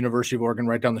University here, University of Oregon,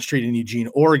 right down the street in Eugene,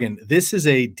 Oregon. This is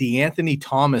a DeAnthony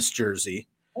Thomas jersey.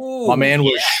 Ooh, my man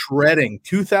was shredding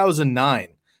 2009.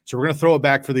 So we're going to throw it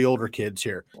back for the older kids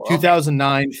here. Wow.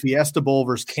 2009 Fiesta Bowl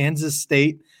versus Kansas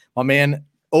State. My man,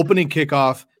 opening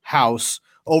kickoff, house,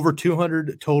 over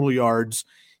 200 total yards.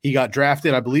 He got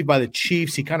drafted, I believe, by the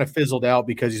Chiefs. He kind of fizzled out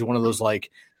because he's one of those like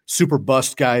super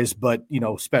bust guys, but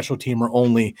special teamer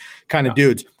only kind of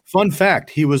dudes. Fun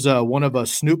fact: he was one of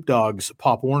Snoop Dogg's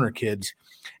Pop Warner kids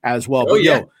as well. Oh,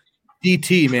 but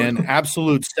DT, man,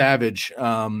 absolute savage.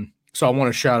 So I want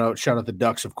to shout out the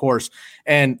Ducks, of course.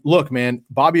 And look, man,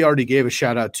 Bobby already gave a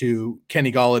shout out to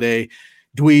Kenny Golladay.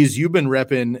 Dweez, you've been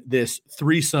repping this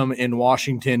threesome in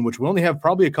Washington, which we only have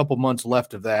probably a couple months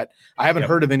left of that. I haven't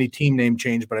heard of any team name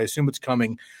change, but I assume it's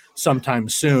coming sometime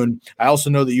soon. I also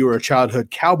know that you were a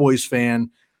childhood Cowboys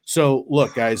fan. So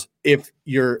look, guys, if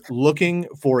you're looking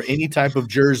for any type of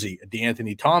jersey, a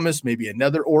DeAnthony Thomas, maybe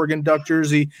another Oregon Duck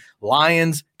jersey,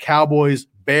 Lions, Cowboys,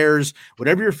 Bears,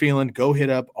 whatever you're feeling, go hit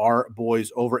up our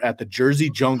boys over at the Jersey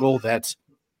Jungle. That's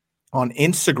on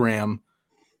Instagram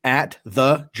at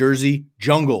the Jersey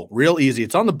Jungle. Real easy.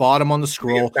 It's on the bottom on the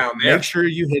scroll. Make sure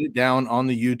you hit it down on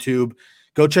the YouTube.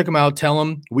 Go check them out. Tell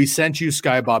them we sent you,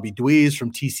 Sky Bobby Dweez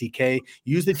from TCK.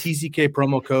 Use the TCK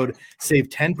promo code. Save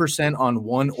 10% on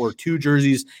 1 or 2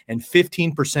 jerseys and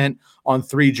 15% on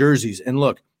 3 jerseys. And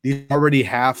look, these are already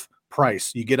half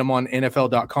price. You get them on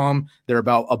NFL.com. They're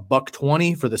about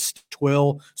 $120 for the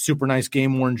Twill super nice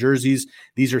game worn jerseys.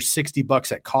 These are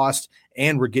 $60 at cost,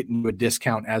 and we're getting you a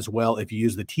discount as well if you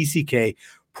use the TCK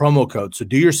promo code. So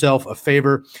do yourself a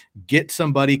favor, get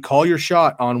somebody, call your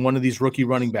shot on one of these rookie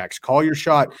running backs, call your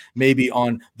shot maybe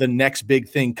on the next big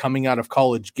thing coming out of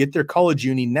college. Get their college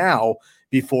uni now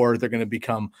before they're going to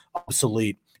become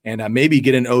obsolete, and maybe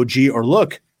get an OG, or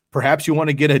look, perhaps you want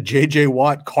to get a JJ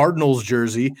Watt Cardinals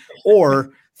jersey,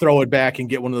 or throw it back and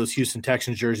get one of those Houston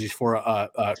Texans jerseys for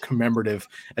a commemorative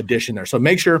edition there. So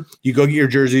make sure you go get your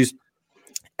jerseys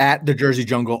at the Jersey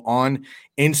Jungle on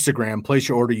Instagram. Place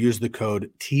your order, use the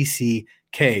code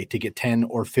TCK to get 10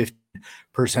 or 15%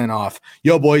 off.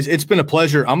 Yo, boys, it's been a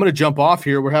pleasure. I'm going to jump off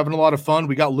here. We're having a lot of fun.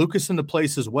 We got Lucas in the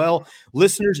place as well.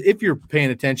 Listeners, if you're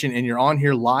paying attention and you're on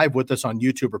here live with us on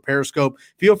YouTube or Periscope,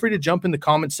 feel free to jump in the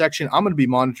comment section. I'm going to be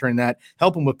monitoring that,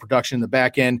 helping with production in the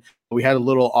back end. We had a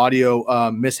little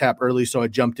audio mishap early, so I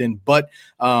jumped in, but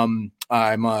I'm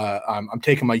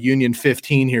taking my Union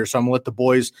 15 here, so I'm gonna let the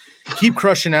boys keep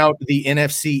crushing out the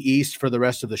NFC East for the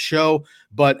rest of the show.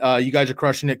 But you guys are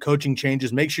crushing it. Coaching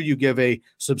changes. Make sure you give a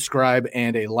subscribe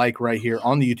and a like right here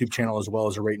on the YouTube channel, as well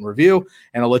as a rate and review.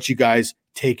 And I'll let you guys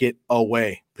take it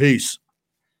away. Peace.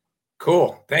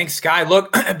 Cool. Thanks, Sky.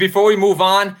 Look, before we move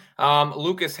on,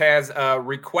 Lucas has a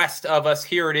request of us.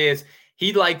 Here it is.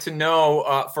 He'd like to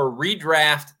know for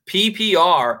redraft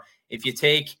PPR, if you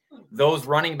take those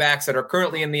running backs that are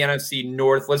currently in the NFC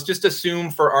North, let's just assume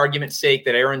for argument's sake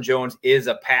that Aaron Jones is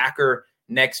a Packer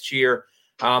next year.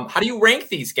 How do you rank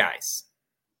these guys?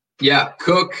 Yeah,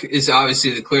 Cook is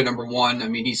obviously the clear number one. I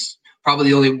mean, he's probably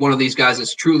the only one of these guys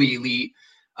that's truly elite.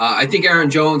 I think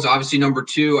Aaron Jones, obviously number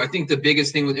two. I think the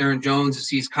biggest thing with Aaron Jones is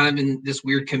he's kind of in this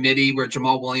weird committee where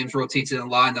Jamal Williams rotates in the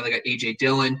line. Now they got A.J.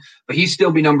 Dillon, but he'd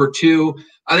still be number two.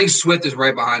 I think Swift is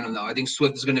right behind him, though. I think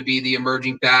Swift is going to be the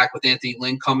emerging back with Anthony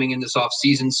Lynn coming in this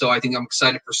offseason. So I think I'm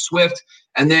excited for Swift.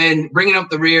 And then bringing up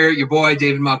the rear, your boy,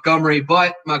 David Montgomery.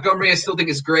 But Montgomery I still think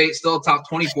is great, still a top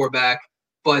 24 back.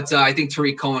 But I think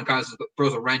Tariq Cohen kind of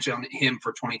throws a wrench on him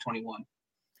for 2021.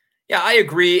 Yeah, I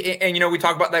agree. And, we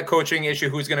talk about that coaching issue.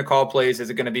 Who's going to call plays? Is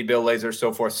it going to be Bill Lazor,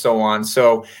 so forth, so on.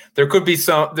 So there could be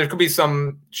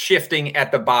some shifting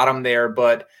at the bottom there,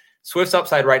 but Swift's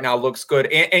upside right now looks good.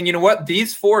 And you know what?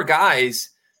 These four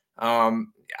guys, I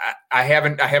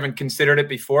haven't considered it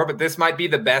before, but this might be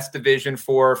the best division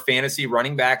for fantasy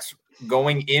running backs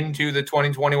going into the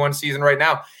 2021 season right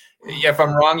now. If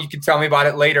I'm wrong, you can tell me about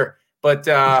it later. But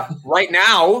right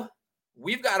now,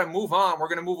 we've got to move on. We're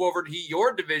going to move over to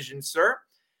your division, sir.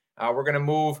 We're going to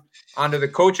move on to the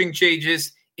coaching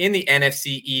changes in the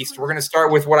NFC East. We're going to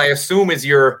start with what I assume is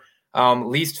your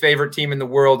least favorite team in the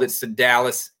world. It's the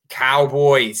Dallas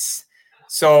Cowboys.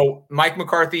 So Mike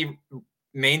McCarthy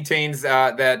maintains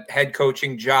that head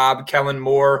coaching job. Kellen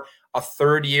Moore, a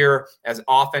third year as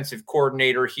offensive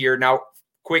coordinator here. Now,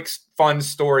 quick fun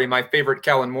story, my favorite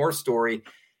Kellen Moore story.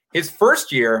 His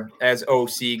first year as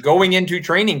OC, going into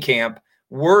training camp,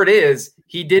 word is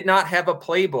he did not have a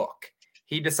playbook.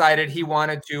 He decided he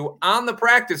wanted to, on the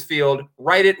practice field,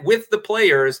 write it with the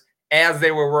players as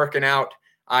they were working out.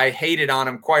 I hated on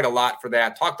him quite a lot for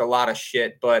that, talked a lot of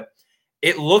shit, but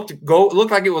it looked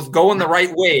like it was going the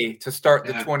right way to start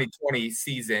the 2020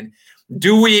 season.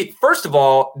 First of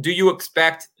all, do you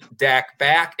expect Dak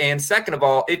back? And second of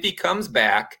all, if he comes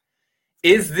back,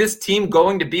 is this team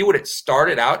going to be what it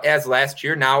started out as last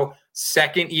year? Now,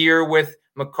 second year with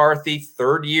McCarthy,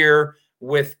 third year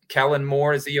with Kellen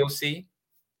Moore as the OC?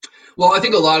 Well, I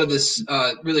think a lot of this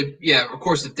of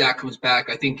course, if Dak comes back,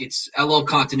 I love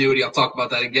continuity. I'll talk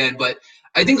about that again. But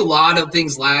I think a lot of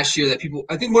things last year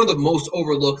I think one of the most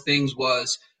overlooked things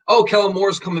was, Kellen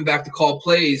Moore's coming back to call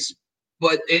plays.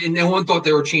 And no one thought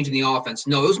they were changing the offense.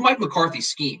 No, it was Mike McCarthy's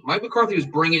scheme. Mike McCarthy was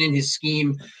bringing in his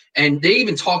scheme, and they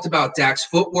even talked about Dak's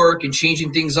footwork and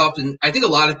changing things up. And I think a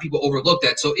lot of people overlooked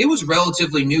that. So it was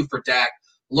relatively new for Dak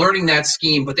learning that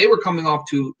scheme, but they got off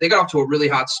to a really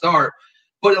hot start.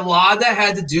 But a lot of that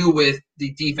had to do with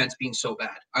the defense being so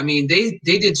bad. I mean, they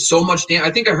did so much damage.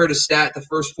 I think I heard a stat the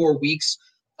first 4 weeks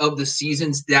of the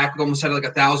seasons, Dak almost had like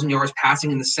 1,000 yards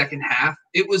passing in the second half.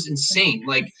 It was insane.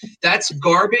 Like, that's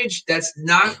garbage. That's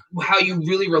not how you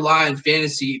really rely on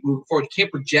fantasy moving forward. You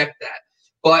can't project that.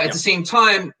 But at the same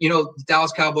time, the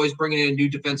Dallas Cowboys bringing in a new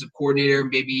defensive coordinator,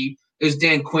 maybe it was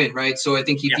Dan Quinn, right? So I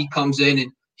think if he comes in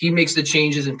and he makes the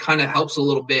changes and kind of helps a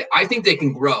little bit, I think they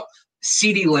can grow.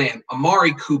 CeeDee Lamb,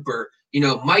 Amari Cooper,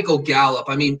 Michael Gallup.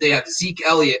 I mean, they have Zeke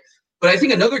Elliott. But I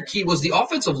think another key was the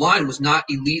offensive line was not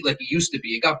elite like it used to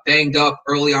be. It got banged up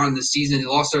early on in the season. They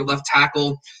lost their left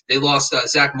tackle. They lost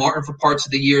Zach Martin for parts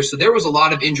of the year. So there was a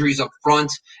lot of injuries up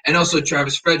front. And also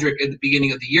Travis Frederick at the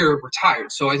beginning of the year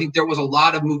retired. So I think there was a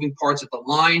lot of moving parts at the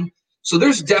line. So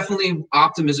there's definitely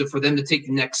optimism for them to take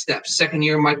the next step. Second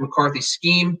year, Mike McCarthy's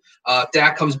scheme.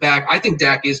 Dak comes back. I think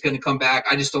Dak is going to come back.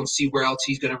 I just don't see where else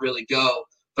he's going to really go.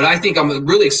 But I think I'm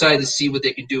really excited to see what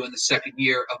they can do in the second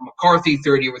year of McCarthy,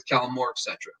 third year with Kellen Moore, et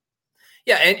cetera.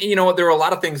 Yeah, and there are a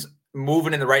lot of things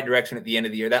moving in the right direction at the end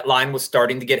of the year. That line was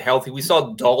starting to get healthy. We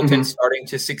saw Dalton starting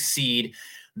to succeed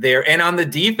there. And on the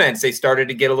defense, they started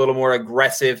to get a little more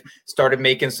aggressive, started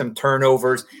making some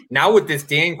turnovers. Now with this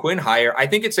Dan Quinn hire, I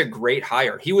think it's a great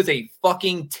hire. He was a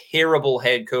fucking terrible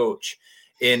head coach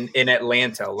in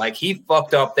Atlanta. Like, he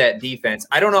fucked up that defense.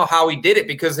 I don't know how he did it,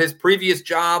 because his previous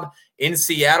job in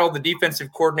Seattle, the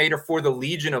defensive coordinator for the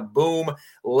Legion of Boom,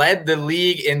 led the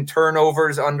league in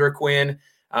turnovers under Quinn.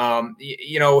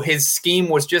 His scheme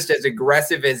was just as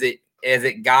aggressive as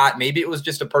it got. Maybe it was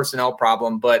just a personnel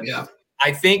problem, but yeah.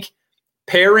 I think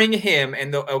pairing him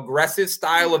and the aggressive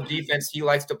style of defense he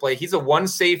likes to play, he's a one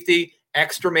safety,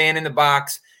 extra man in the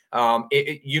box,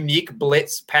 unique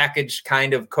blitz package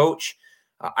kind of coach.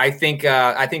 I think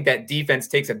that defense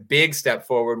takes a big step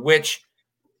forward, which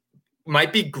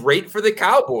might be great for the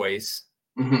Cowboys.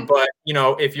 Mm-hmm. But,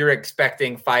 if you're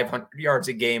expecting 500 yards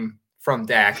a game from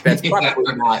Dak, that's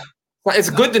probably not. It's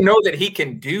good to know that he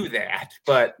can do that,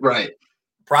 but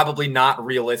probably not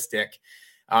realistic.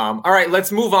 All right,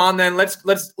 let's move on then. Let's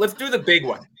do the big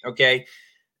one, okay?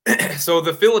 So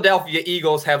the Philadelphia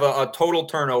Eagles have a total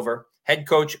turnover. Head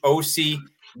coach, OC,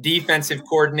 defensive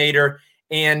coordinator.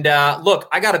 And look,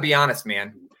 I got to be honest,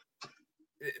 man.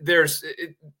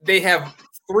 They have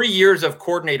 3 years of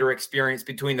coordinator experience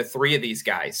between the three of these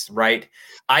guys, right?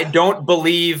 I don't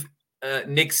believe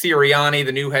Nick Sirianni,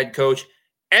 the new head coach,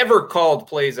 ever called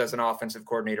plays as an offensive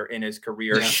coordinator in his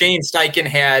career. Yeah. Shane Steichen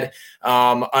had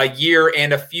a year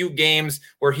and a few games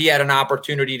where he had an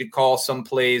opportunity to call some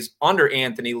plays under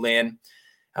Anthony Lynn.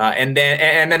 And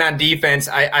then on defense,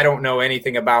 I don't know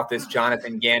anything about this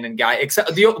Jonathan Gannon guy,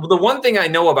 except the one thing I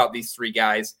know about these three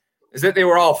guys is that they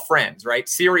were all friends, right?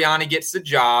 Sirianni gets the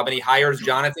job and he hires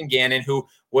Jonathan Gannon, who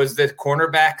was the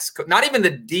cornerbacks, not even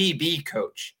the DB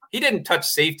coach. He didn't touch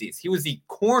safeties. He was the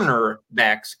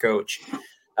cornerbacks coach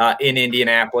in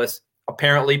Indianapolis.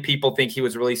 Apparently, people think he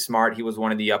was really smart. He was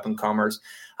one of the up-and-comers.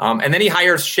 And then he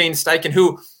hires Shane Steichen,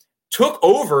 who took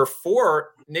over for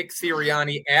Nick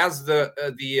Sirianni as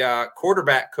the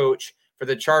quarterback coach for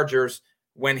the Chargers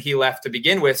when he left to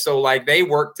begin with. So, they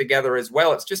work together as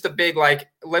well. It's just a big,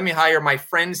 let me hire my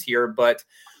friends here. But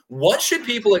what should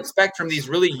people expect from these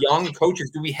really young coaches?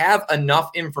 Do we have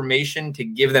enough information to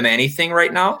give them anything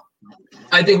right now?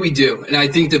 I think we do. And I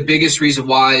think the biggest reason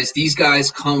why is these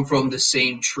guys come from the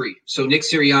same tree. So Nick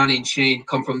Sirianni and Shane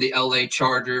come from the LA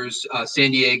Chargers,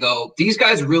 San Diego. These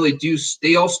guys really do.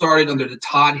 They all started under the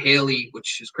Todd Haley,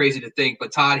 which is crazy to think.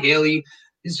 But Todd Haley,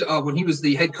 when he was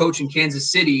the head coach in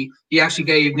Kansas City, he actually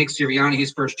gave Nick Sirianni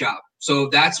his first job. So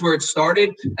that's where it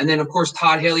started. And then, of course,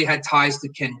 Todd Haley had ties to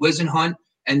Ken Wisenhunt.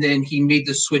 And then he made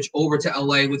the switch over to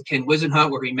LA with Ken Wisenhunt,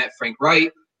 where he met Frank Wright.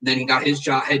 And then he got his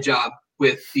head job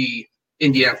with the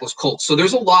Indianapolis Colts. So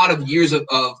there's a lot of years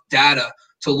of data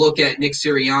to look at Nick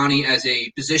Sirianni as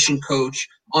a position coach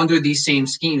under these same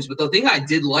schemes. But the thing I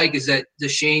did like is that the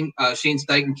Shane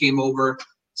Steichen came over,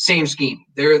 same scheme.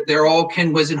 They're all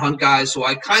Ken Wisenhunt guys. So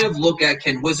I kind of look at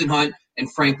Ken Wisenhunt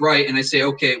and Frank Wright and I say,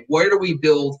 okay, where do we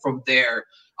build from there?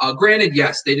 Granted,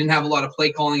 yes, they didn't have a lot of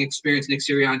play calling experience. Nick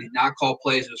Sirianni did not call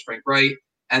plays. It was Frank Wright.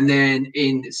 And then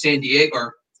in San Diego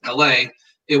or LA,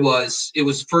 it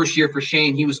was first year for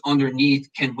Shane. He was underneath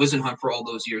Ken Wisenhunt for all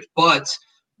those years. But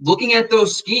looking at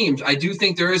those schemes, I do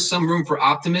think there is some room for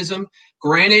optimism.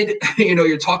 Granted,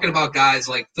 you're talking about guys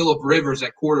like Phillip Rivers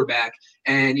at quarterback.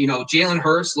 And, Jalen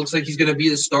Hurts looks like he's going to be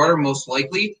the starter most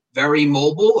likely, very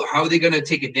mobile. How are they going to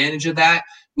take advantage of that?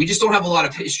 We just don't have a lot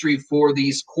of history for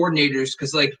these coordinators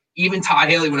because, even Todd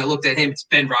Haley, when I looked at him, it's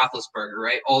Ben Roethlisberger,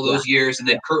 right? All those years. And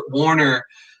then Kurt Warner,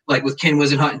 with Ken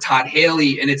Wisenhunt and Todd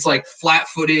Haley, and it's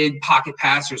flat-footed pocket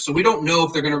passers. So we don't know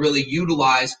if they're going to really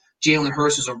utilize Jalen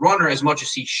Hurts as a runner as much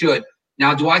as he should.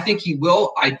 Now, do I think he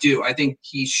will? I do. I think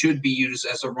he should be used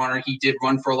as a runner. He did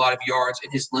run for a lot of yards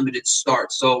in his limited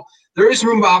start. So there is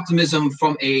room for optimism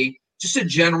from just a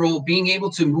general being able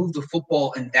to move the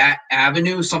football in that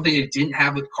avenue, something they didn't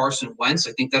have with Carson Wentz.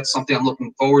 I think that's something I'm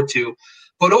looking forward to.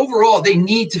 But overall, they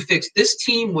need to fix – this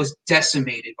team was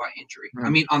decimated by injury. I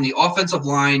mean, on the offensive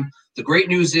line, the great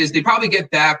news is they probably get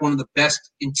back one of the best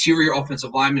interior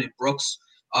offensive linemen in Brooks.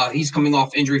 He's coming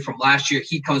off injury from last year.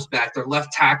 He comes back. Their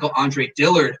left tackle, Andre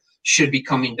Dillard, should be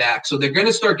coming back. So they're going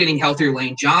to start getting healthier.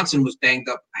 Lane Johnson was banged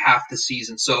up half the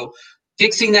season. So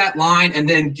fixing that line and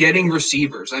then getting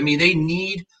receivers. I mean, they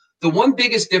need – the one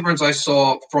biggest difference I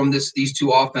saw from these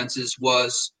two offenses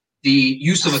was – the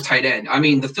use of a tight end. I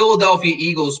mean, the Philadelphia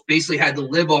Eagles basically had to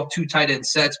live off two tight end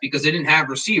sets because they didn't have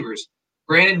receivers.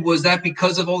 Granted, was that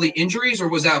because of all the injuries or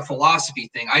was that a philosophy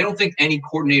thing? I don't think any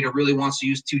coordinator really wants to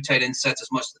use two tight end sets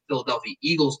as much as the Philadelphia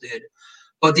Eagles did.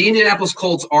 But the Indianapolis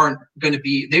Colts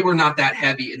they were not that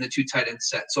heavy in the 2 tight end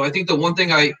set. So I think the one thing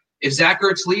if Zach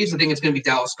Ertz leaves, I think it's going to be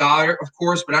Dallas Goedert, of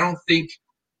course, but I don't think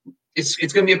it's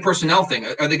going to be a personnel thing.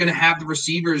 Are they going to have the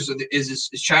receivers? Is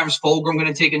Travis Fulgham going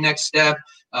to take a next step?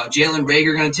 Jalen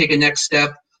Reagor going to take a next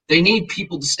step? They need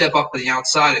people to step up on the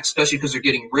outside, especially because they're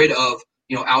getting rid of,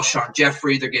 Alshon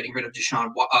Jeffrey. They're getting rid of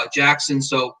Deshaun Jackson.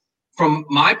 So from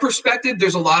my perspective,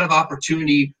 there's a lot of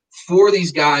opportunity for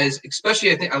these guys,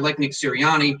 especially I like Nick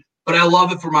Sirianni, but I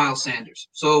love it for Miles Sanders.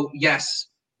 So, yes,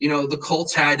 the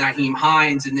Colts had Nyheim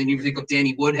Hines, and then you think of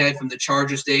Danny Woodhead from the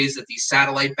Chargers days, that these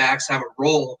satellite backs have a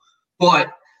role.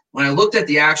 But when I looked at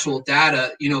the actual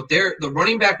data, they're the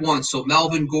running back one, so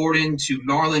Melvin Gordon to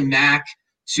Marlon Mack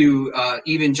to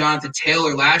even Jonathan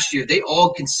Taylor last year, they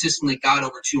all consistently got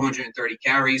over 230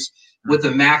 carries with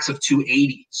a max of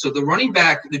 280. So the running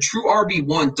back, the true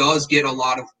RB1, does get a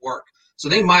lot of work. So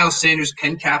I think Miles Sanders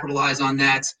can capitalize on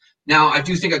that. Now, I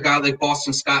do think a guy like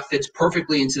Boston Scott fits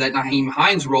perfectly into that Nyheim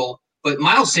Hines role, but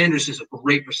Miles Sanders is a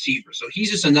great receiver. So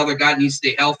he's just another guy that needs to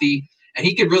stay healthy, and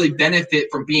he could really benefit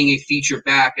from being a feature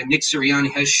back. And Nick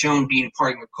Sirianni has shown, being a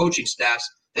part of coaching staffs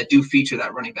that do feature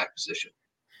that running back position.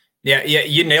 Yeah,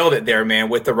 you nailed it there, man,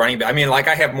 with the running back. I mean,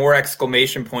 I have more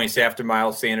exclamation points after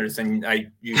Miles Sanders than I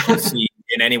usually see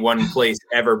in any one place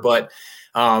ever. But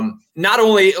not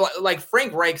only, like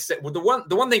Frank Reich said, the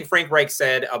one thing Frank Reich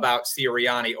said about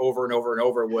Sirianni over and over and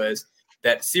over was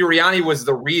that Sirianni was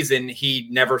the reason he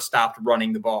never stopped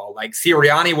running the ball. Like,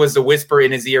 Sirianni was the whisper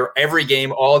in his ear every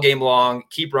game, all game long,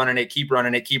 keep running it, keep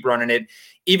running it, keep running it.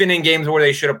 Even in games where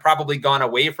they should have probably gone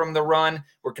away from the run,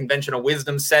 where conventional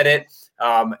wisdom said it,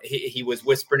 he was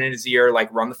whispering in his ear,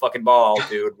 like, run the fucking ball,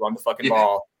 dude, run the fucking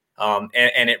ball.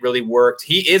 And it really worked.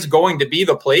 He is going to be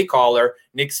the play caller.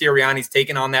 Nick Sirianni's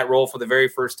taken on that role for the very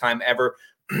first time ever.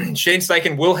 Shane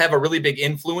Steichen will have a really big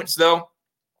influence, though,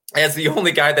 as the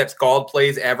only guy that's called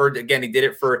plays ever. Again, he did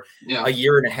it for a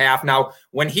year and a half. Now,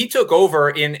 when he took over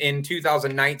in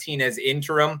 2019 as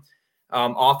interim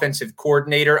offensive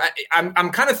coordinator,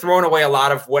 I'm kind of throwing away a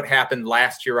lot of what happened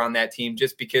last year on that team,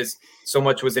 just because so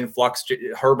much was in flux.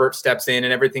 Herbert steps in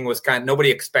and everything was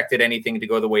nobody expected anything to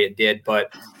go the way it did.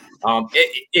 But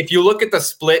if you look at the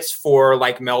splits for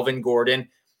like Melvin Gordon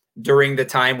during the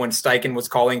time when Steichen was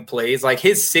calling plays, like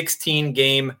his 16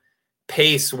 game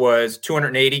pace was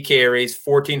 280 carries,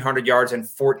 1,400 yards, and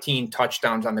 14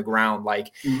 touchdowns on the ground.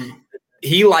 Like,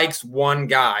 he likes one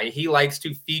guy. He likes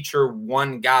to feature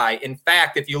one guy. In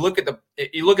fact, if you look at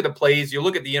the plays, you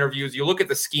look at the interviews, you look at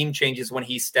the scheme changes when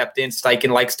he stepped in,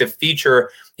 Steichen likes to feature.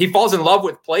 He falls in love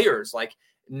with players, like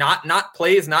not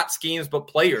plays, not schemes, but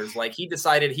players. Like, he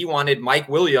decided he wanted Mike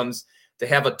Williams to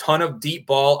have a ton of deep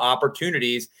ball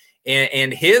opportunities,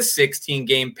 and his 16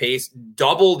 game pace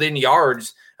doubled in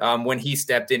yards when he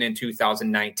stepped in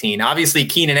 2019. Obviously,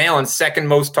 Keenan Allen, second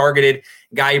most targeted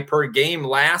guy per game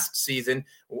last season,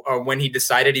 when he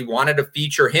decided he wanted to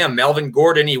feature him. Melvin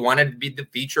Gordon, he wanted to be the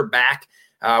feature back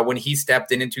when he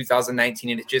stepped in 2019,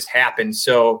 and it just happened.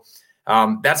 So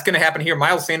that's going to happen here.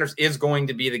 Miles Sanders is going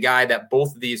to be the guy that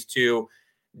both of these two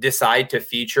decide to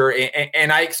feature.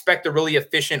 And I expect a really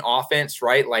efficient offense,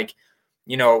 right? Like,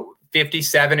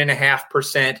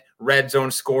 57.5% red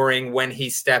zone scoring when he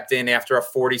stepped in after a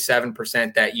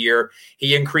 47% that year.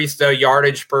 He increased the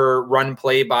yardage per run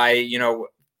play by,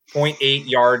 0.8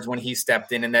 yards when he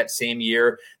stepped in that same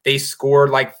year. They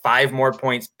scored like 5 more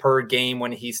points per game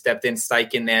when he stepped in,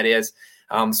 Steichen, that is.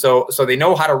 So they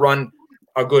know how to run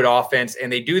a good offense,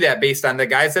 and they do that based on the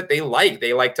guys that they like.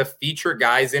 They like to feature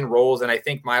guys in roles, and I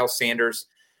think Miles Sanders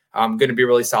going to be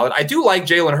really solid. I do like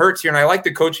Jalen Hurts here, and I like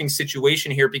the coaching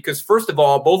situation here because, first of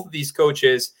all, both of these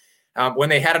coaches, when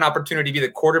they had an opportunity to be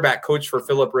the quarterback coach for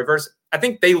Phillip Rivers, I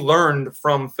think they learned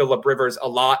from Phillip Rivers a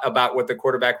lot about what the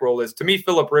quarterback role is. To me,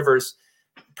 Phillip Rivers,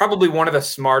 probably one of the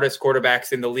smartest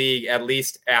quarterbacks in the league, at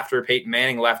least after Peyton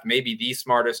Manning left, maybe the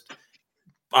smartest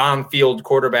on-field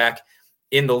quarterback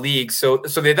in the league. So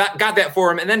they got that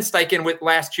for him. And then Steichen with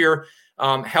last year,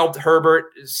 helped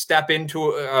Herbert step into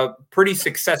a pretty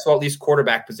successful, at least,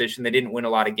 quarterback position. They didn't win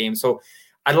a lot of games. So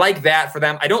I like that for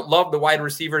them. I don't love the wide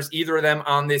receivers, either of them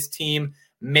on this team.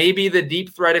 Maybe the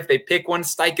deep threat, if they pick one.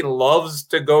 Steichen loves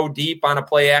to go deep on a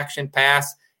play action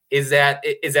pass. Is that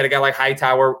a guy like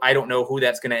Hightower? I don't know who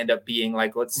that's going to end up being.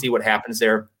 Like, let's see what happens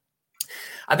there.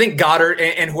 I think Goddard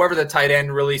and whoever the tight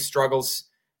end really struggles,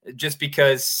 just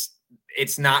because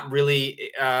it's not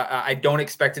really I don't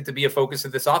expect it to be a focus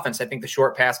of this offense. I think the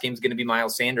short pass game is going to be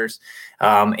Miles Sanders.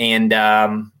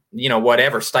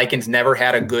 Whatever. Steichen's never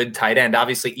had a good tight end.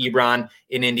 Obviously, Ebron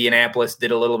in Indianapolis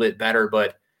did a little bit better,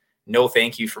 but no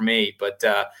thank you for me. But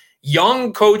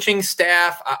Young coaching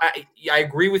staff, I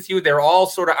agree with you. They're all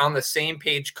sort of on the same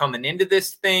page coming into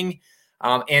this thing.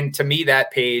 And to me,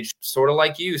 that page, sort of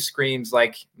like you, screams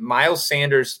like Miles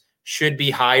Sanders should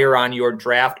be higher on your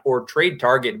draft or trade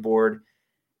target board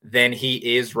than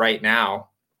he is right now.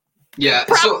 Yeah.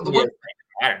 Probably So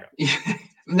I don't know.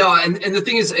 No, and the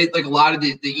thing is, like a lot of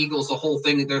the Eagles, the whole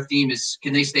thing, their theme is,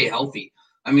 can they stay healthy?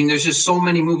 I mean, there's just so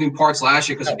many moving parts last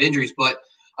year because of injuries. But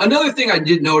another thing I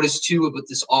did notice, too, about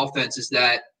this offense is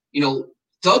that,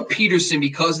 Doug Peterson,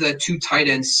 because of that 2 tight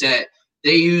end set,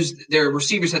 they used their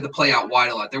receivers had to play out wide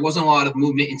a lot. There wasn't a lot of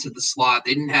movement into the slot.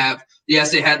 They didn't have –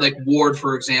 yes, they had like Ward,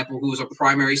 for example, who was a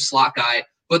primary slot guy.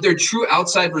 But their true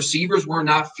outside receivers were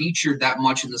not featured that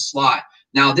much in the slot.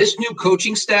 Now, this new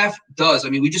coaching staff does. I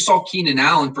mean, we just saw Keenan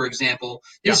Allen, for example.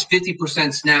 His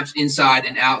 50% snaps inside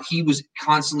and out. He was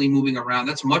constantly moving around.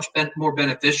 That's much more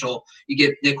beneficial. You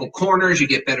get nickel corners. You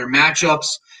get better matchups.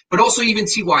 But also even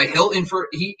T.Y. Hilton,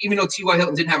 even though T.Y.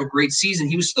 Hilton didn't have a great season,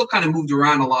 he was still kind of moved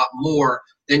around a lot more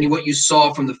than what you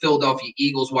saw from the Philadelphia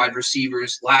Eagles wide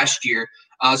receivers last year.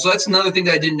 So that's another thing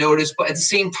that I didn't notice. But at the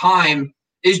same time,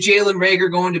 is Jalen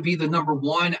Reagor going to be the number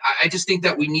one? I just think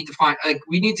that we need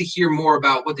to hear more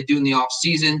about what they do in the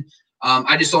offseason.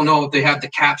 I just don't know if they have the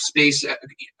cap space.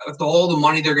 After all the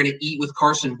money they're going to eat with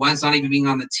Carson Wentz not even being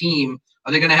on the team,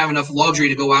 are they going to have enough luxury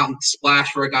to go out and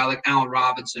splash for a guy like Allen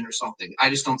Robinson or something? I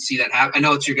just don't see that happen. I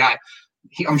know it's your guy.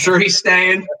 I'm sure he's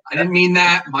staying. I didn't mean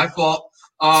that. My fault.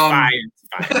 It's fine.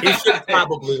 He should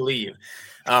probably leave.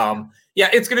 Yeah,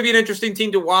 it's going to be an interesting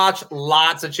team to watch.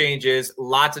 Lots of changes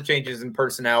in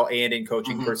personnel and in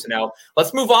coaching personnel.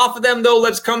 Let's move off of them, though.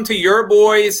 Let's come to your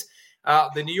boys,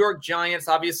 the New York Giants.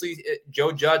 Obviously,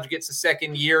 Joe Judge gets a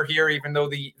second year here, even though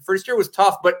the first year was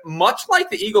tough. But much like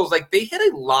the Eagles, they had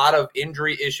a lot of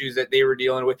injury issues that they were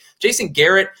dealing with. Jason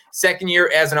Garrett, second year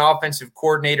as an offensive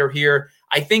coordinator here.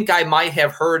 I think I might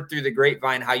have heard through the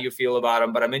grapevine how you feel about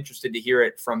him, but I'm interested to hear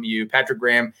it from you. Patrick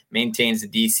Graham maintains the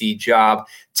DC job.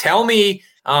 Tell me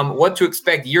what to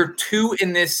expect year 2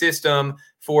 in this system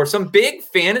for some big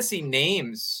fantasy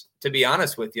names, to be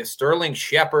honest with you. Sterling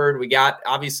Shepard, we got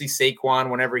obviously Saquon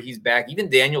whenever he's back, even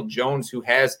Daniel Jones, who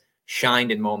has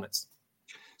shined in moments.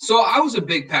 So I was a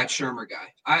big Pat Shurmur guy.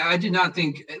 I did not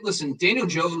think – listen, Daniel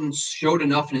Jones showed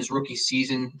enough in his rookie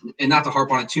season, and not to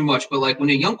harp on it too much, but when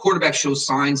a young quarterback shows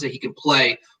signs that he can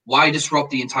play, why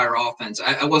disrupt the entire offense?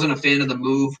 I wasn't a fan of the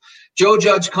move. Joe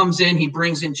Judge comes in. He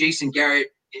brings in Jason Garrett.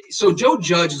 So Joe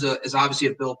Judge is obviously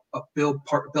a Bill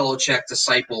Belichick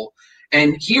disciple,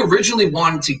 and he originally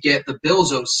wanted to get the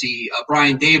Bills OC,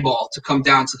 Brian Daboll, to come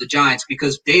down to the Giants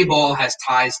because Daboll has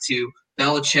ties to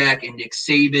Belichick and Nick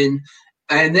Saban.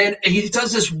 And then he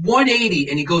does this 180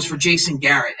 and he goes for Jason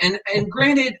Garrett. And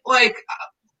granted,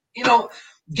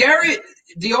 Garrett,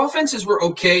 the offenses were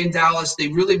okay in Dallas. They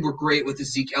really were great with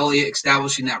Zeke Elliott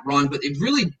establishing that run, but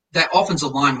that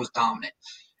offensive line was dominant.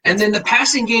 And then the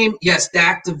passing game, yes,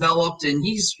 Dak developed and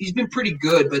he's been pretty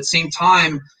good, but at the same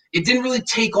time, it didn't really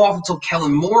take off until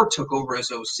Kellen Moore took over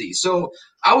as OC. So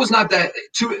I was not that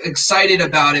too excited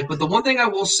about it. But the one thing I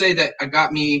will say that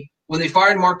got me, when they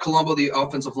fired Mark Colombo, the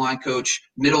offensive line coach,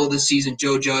 middle of the season,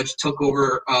 Joe Judge took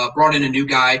over, brought in a new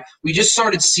guy. We just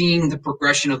started seeing the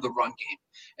progression of the run game.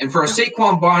 And for a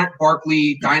Saquon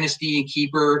Barkley dynasty and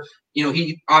keeper,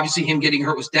 he obviously him getting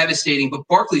hurt was devastating, but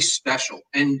Barkley's special.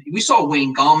 And we saw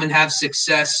Wayne Gallman have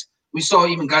success. We saw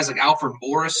even guys like Alfred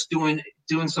Morris doing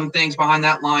some things behind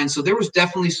that line. So there was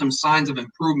definitely some signs of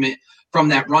improvement from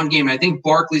that run game. And I think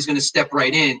Barkley's going to step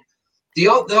right in. The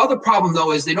other problem,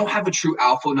 though, is they don't have a true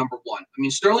alpha number one. I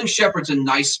mean, Sterling Shepard's a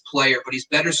nice player, but he's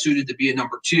better suited to be a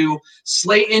number 2.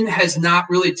 Slayton has not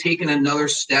really taken another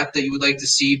step that you would like to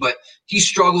see, but he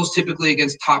struggles typically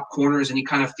against top corners, and he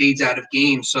kind of fades out of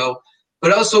games. So,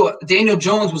 but also Daniel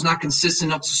Jones was not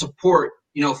consistent enough to support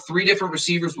 3 different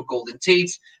receivers with Golden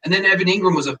Tate, and then Evan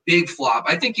Ingram was a big flop.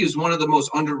 I think he was one of the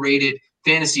most underrated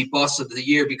fantasy busts of the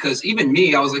year because even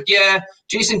me, I was like, yeah,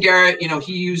 Jason Garrett,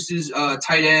 he uses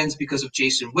tight ends because of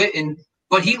Jason Witten,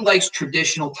 but he likes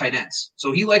traditional tight ends.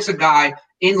 So he likes a guy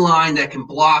in line that can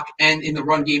block and in the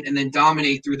run game and then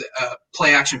dominate through the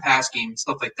play action pass game and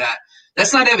stuff like that.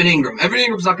 That's not Evan Ingram. Evan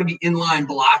Ingram's not going to be in line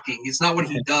blocking. It's not what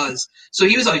he does. So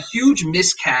he was a huge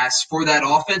miscast for that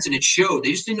offense, and it showed.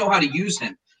 They just didn't know how to use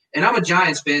him. And I'm a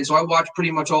Giants fan, so I watched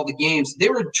pretty much all the games. They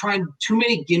were trying too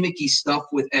many gimmicky stuff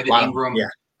with Evan Ingram. Yeah.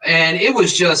 And it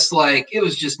was just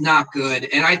not good.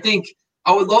 And I think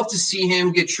I would love to see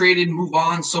him get traded, move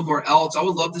on somewhere else. I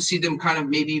would love to see them kind of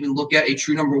maybe even look at a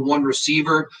true number 1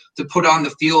 receiver to put on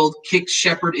the field, kick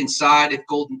Shepard inside if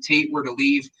Golden Tate were to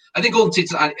leave. I think Golden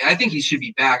Tate's – I think he should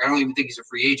be back. I don't even think he's a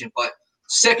free agent. But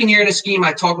Second year in a scheme,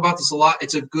 I talk about this a lot.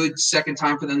 It's a good second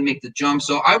time for them to make the jump.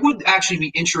 So I would actually be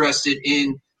interested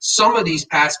in some of these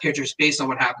pass catchers based on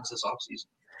what happens this offseason.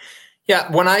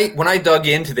 Yeah, when I dug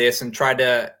into this and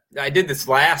I did this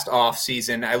last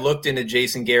offseason, I looked into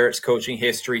Jason Garrett's coaching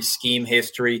history, scheme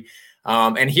history,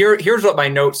 and here's what my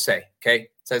notes say, okay? It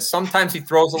says sometimes he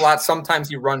throws a lot, sometimes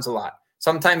he runs a lot.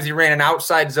 Sometimes he ran an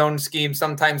outside zone scheme,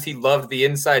 sometimes he loved the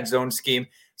inside zone scheme,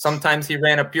 sometimes he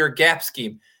ran a pure gap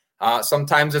scheme.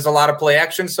 Sometimes there's a lot of play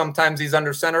action. Sometimes he's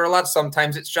under center a lot.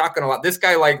 Sometimes it's shotgun a lot. This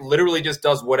guy literally just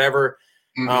does whatever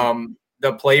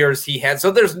the players he had. So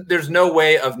there's no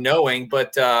way of knowing.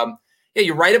 But yeah,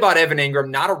 you're right about Evan Ingram.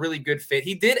 Not a really good fit.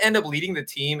 He did end up leading the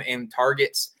team in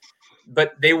targets,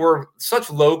 but they were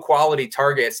such low quality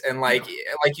targets. And like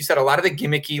you said, a lot of the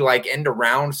gimmicky end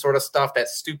around sort of stuff, that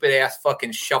stupid ass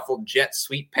fucking shuffled jet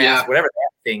sweep pass, whatever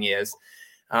that thing is.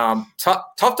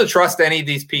 Tough to trust any of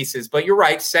these pieces, but you're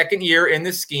right. Second year in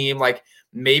the scheme,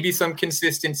 maybe some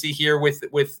consistency here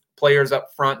with players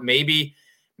up front. Maybe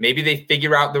they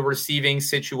figure out the receiving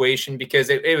situation, because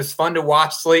it was fun to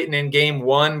watch Slayton in game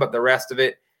one, but the rest of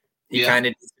it, he kind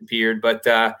of disappeared. But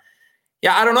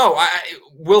yeah, I don't know.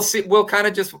 We'll see. We'll kind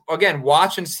of just, again,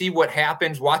 watch and see what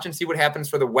happens. Watch and see what happens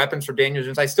for the weapons for Daniel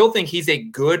Jones. I still think he's a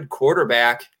good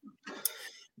quarterback.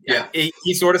 Yeah,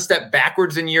 he sort of stepped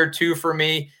backwards in year two for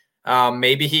me.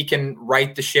 Maybe he can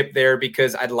right the ship there,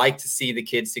 because I'd like to see the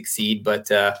kid succeed. But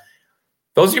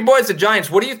those are your boys, the Giants.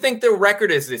 What do you think their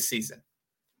record is this season?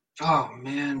 Oh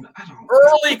man, I don't.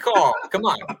 Early call. Come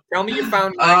on, tell me you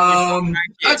found.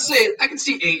 I'd say I can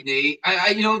see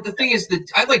 8-8. The thing is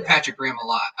that I like Patrick Graham a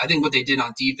lot. I think what they did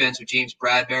on defense with James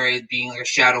Bradbury being like a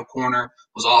shadow corner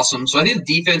was awesome. So I think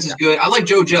the defense is good. I like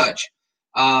Joe Judge.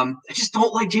 I just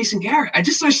don't like Jason Garrett. I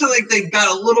just wish that they got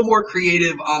a little more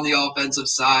creative on the offensive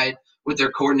side with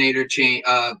their coordinator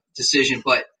decision.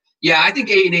 But yeah, I think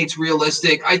 8-8 is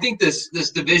realistic. I think this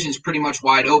division is pretty much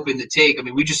wide open to take. I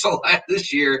mean, we just saw that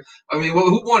this year. I mean,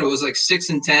 who won? It was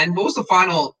 6-10. What was the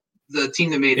final? The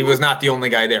team that made it? He was not the only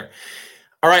guy there.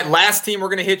 All right, last team we're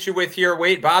going to hit you with here.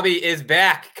 Wait, Bobby is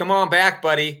back. Come on back,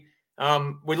 buddy.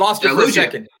 We lost you for a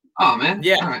second. Oh man.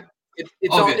 Yeah. All right.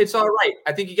 It's all right.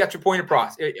 I think you got your point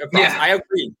across. Yeah. I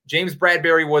agree. James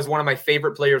Bradbury was one of my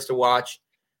favorite players to watch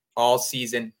all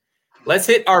season. Let's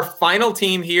hit our final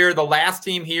team here, the last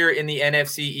team here in the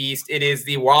NFC East. It is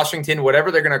the Washington, whatever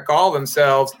they're going to call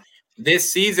themselves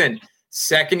this season.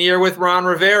 Second year with Ron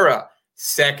Rivera.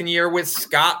 Second year with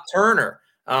Scott Turner.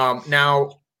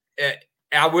 Now,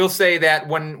 I will say that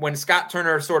when Scott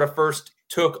Turner sort of first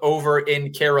took over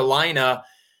in Carolina,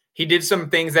 he did some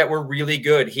things that were really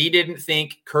good. He didn't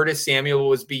think Curtis Samuel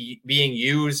was being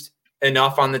used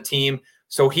enough on the team.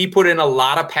 So he put in a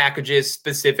lot of packages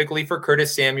specifically for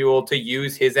Curtis Samuel to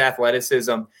use his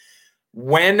athleticism.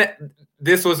 When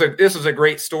this was a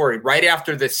great story. Right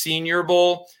after the Senior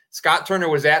Bowl, Scott Turner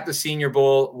was at the Senior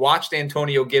Bowl, watched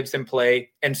Antonio Gibson play,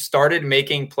 and started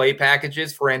making play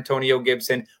packages for Antonio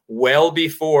Gibson well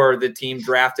before the team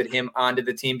drafted him onto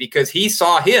the team, because he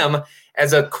saw him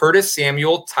as a Curtis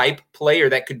Samuel type player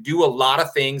that could do a lot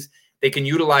of things. They can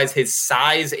utilize his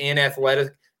size and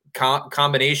athletic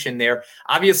combination there.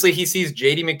 Obviously, he sees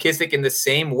J.D. McKissick in the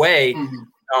same way.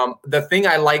 Mm-hmm. The thing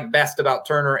I like best about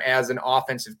Turner as an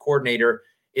offensive coordinator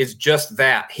is just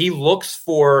that. He looks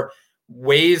for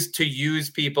ways to use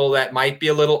people that might be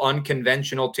a little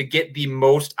unconventional to get the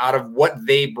most out of what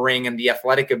they bring and the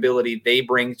athletic ability they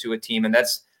bring to a team. And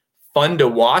that's fun to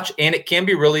watch. And it can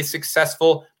be really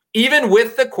successful. Even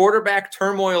with the quarterback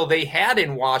turmoil they had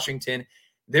in Washington,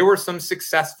 there were some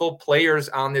successful players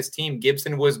on this team.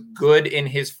 Gibson was good in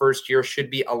his first year, should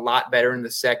be a lot better in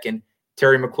the second.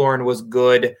 Terry McLaurin was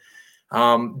good.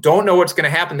 Don't know what's going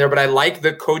to happen there, but I like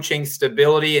the coaching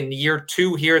stability in year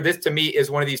two here. This to me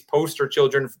is one of these poster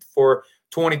children for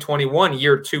 2021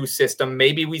 year two system.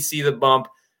 Maybe we see the bump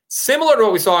similar to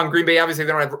what we saw in Green Bay. Obviously,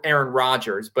 they don't have Aaron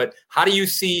Rodgers, but how do you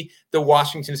see the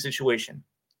Washington situation?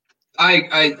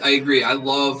 I agree. I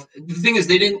love the thing is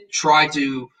they didn't try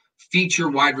to feature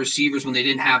wide receivers when they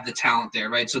didn't have the talent there,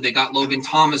 right? So they got Logan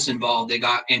Thomas involved. They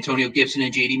got Antonio Gibson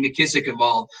and J.D. McKissick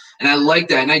involved. And I like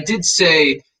that. And I did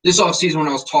say this offseason when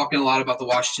I was talking a lot about the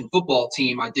Washington football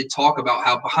team, I did talk about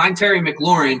how behind Terry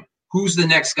McLaurin, who's the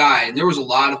next guy? And there was a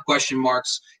lot of question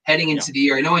marks heading into the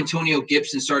year. I know Antonio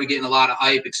Gibson started getting a lot of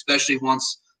hype, especially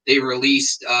once they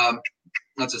released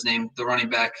what's his name? The running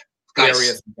back.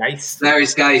 Darius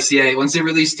Geis. Yeah. Once they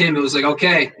released him, it was like,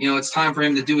 okay, it's time for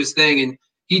him to do his thing. And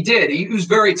he did. He was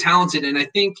very talented. And I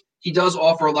think he does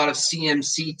offer a lot of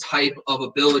CMC type of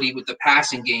ability with the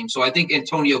passing game. So I think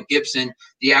Antonio Gibson,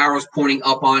 the arrow's pointing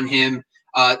up on him.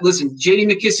 Listen, J.D.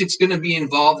 McKissick's going to be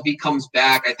involved if he comes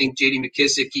back. I think J.D.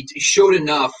 McKissick, he showed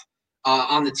enough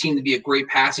on the team to be a great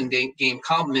passing game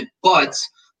complement. But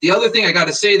the other thing I got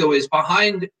to say, though, is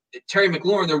behind Terry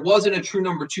McLaurin, there wasn't a true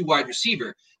number 2 wide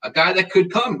receiver, a guy that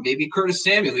could come. Maybe Curtis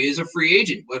Samuel. He is a free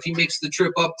agent. What if he makes the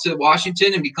trip up to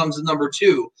Washington and becomes the number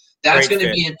 2? That's going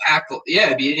to be impactful. Yeah,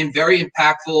 it'd be very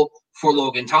impactful for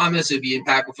Logan Thomas. It'd be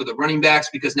impactful for the running backs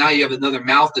because now you have another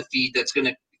mouth to feed that's going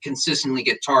to consistently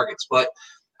get targets. But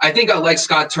I think I like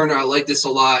Scott Turner. I like this a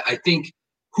lot. I think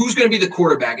who's going to be the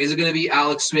quarterback? Is it going to be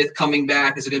Alex Smith coming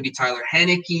back? Is it going to be Tyler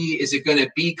Heineke? Is it going to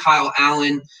be Kyle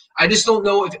Allen? I just don't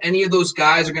know if any of those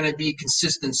guys are going to be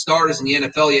consistent starters in the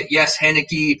NFL yet. Yes,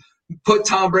 Heineke put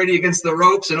Tom Brady against the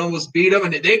ropes and almost beat him,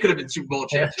 and they could have been Super Bowl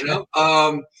champs,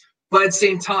 But at the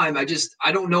same time, I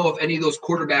don't know if any of those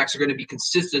quarterbacks are going to be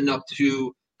consistent enough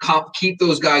to keep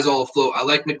those guys all afloat. I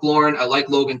like McLaurin. I like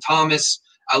Logan Thomas.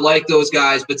 I like those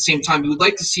guys. But at the same time, we would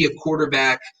like to see a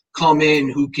quarterback come in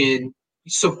who can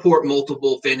support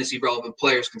multiple fantasy relevant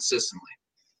players consistently.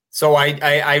 So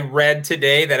I read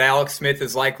today that Alex Smith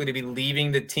is likely to be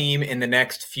leaving the team in the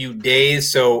next few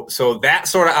days. So that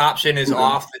sort of option is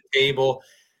off the table.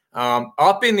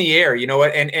 Up in the air, you know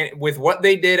what? And with what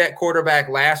they did at quarterback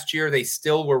last year, they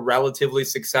still were relatively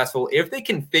successful. If they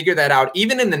can figure that out,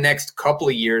 even in the next couple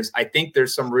of years, I think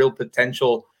there's some real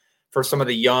potential for some of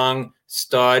the young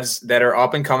studs that are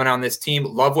up and coming on this team.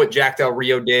 Love what Jack Del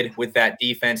Rio did with that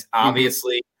defense.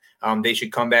 Obviously, they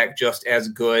should come back just as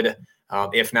good,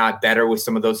 if not better, with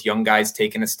some of those young guys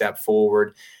taking a step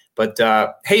forward. But,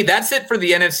 hey, that's it for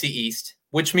the NFC East,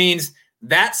 which means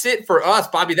that's it for us,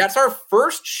 Bobby. That's our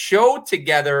first show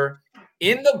together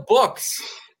in the books.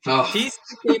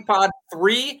 TCK Pod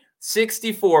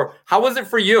 364. How was it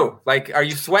for you? Like, are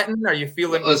you sweating? Are you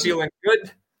feeling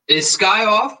good? Is Sky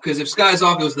off? Because if Sky's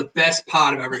off, it was the best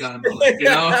pod I've ever done in my life, you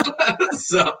know?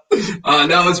 So,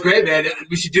 no, it's great, man.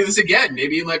 We should do this again,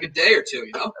 maybe in like a day or two,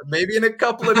 you know? Maybe in a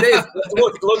couple of days.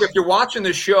 Look, if you're watching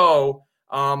the show,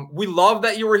 we love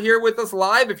that you were here with us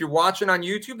live. If you're watching on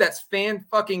YouTube, that's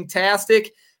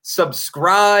fan-fucking-tastic.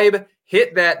 Subscribe,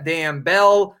 hit that damn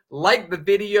bell, like the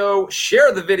video,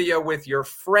 share the video with your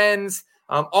friends,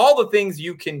 all the things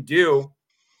you can do.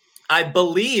 I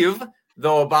believe,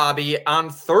 though, Bobby, on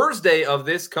Thursday of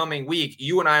this coming week,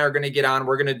 you and I are going to get on.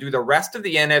 We're going to do the rest of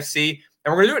the NFC,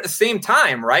 and we're going to do it at the same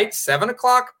time, right? 7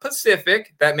 o'clock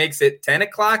Pacific. That makes it 10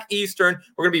 o'clock Eastern.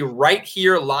 We're going to be right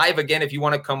here live again if you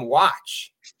want to come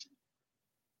watch.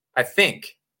 I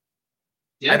think.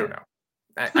 Yeah. I don't know.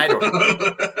 I don't know.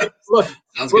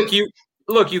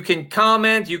 Look, you can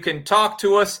comment, you can talk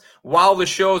to us while the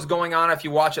show is going on if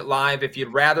you watch it live. If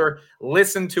you'd rather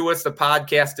listen to us, the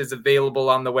podcast is available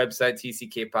on the website,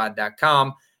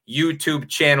 tckpod.com, YouTube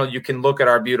channel. You can look at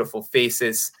our beautiful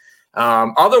faces.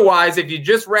 Otherwise, if you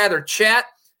just rather chat,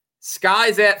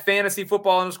 Sky's at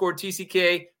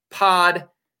fantasyfootball_TCK pod.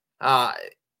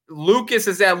 Lucas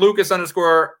is at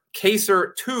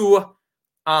Lucas_Kaser2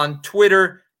 on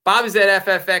Twitter. Bobby's at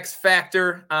FFX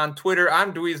Factor on Twitter.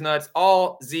 I'm Dweez Nuts,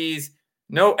 all Z's,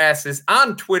 no S's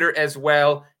on Twitter as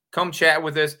well. Come chat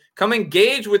with us. Come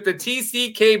engage with the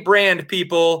TCK brand,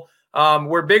 people.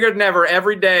 We're bigger than ever.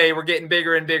 Every day we're getting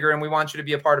bigger and bigger, and we want you to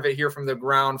be a part of it here from the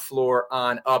ground floor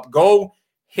on up. Go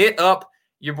hit up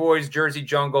your boys Jersey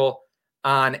Jungle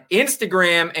on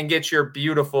Instagram and get your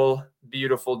beautiful,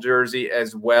 beautiful jersey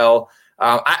as well.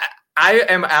 I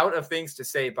am out of things to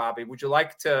say, Bobby. Would you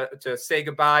like to say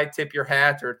goodbye, tip your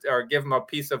hat, or give them a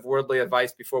piece of worldly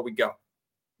advice before we go?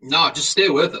 No, just stay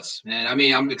with us, man. I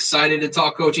mean, I'm excited to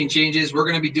talk coaching changes. We're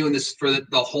going to be doing this for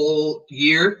the whole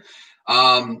year.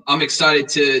 I'm excited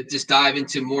to just dive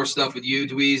into more stuff with you,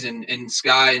 Dweez, and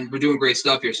Sky, and we're doing great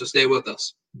stuff here, so stay with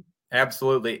us.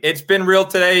 Absolutely. It's been real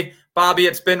today, Bobby.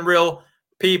 It's been real,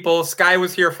 people. Sky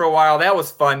was here for a while. That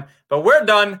was fun, but we're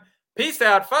done. Peace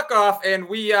out, fuck off, and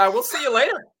we'll see you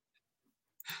later.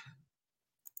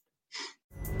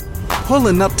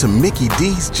 Pulling up to Mickey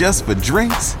D's just for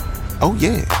drinks? Oh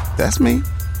yeah, that's me.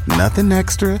 Nothing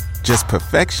extra, just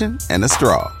perfection and a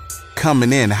straw.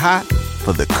 Coming in hot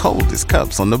for the coldest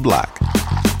cups on the block.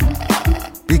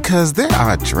 Because there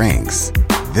are drinks.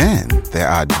 Then there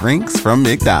are drinks from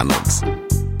McDonald's.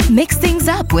 Mix things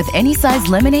up with any size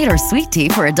lemonade or sweet tea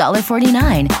for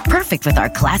 $1.49. Perfect with our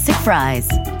classic fries.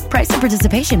 Price and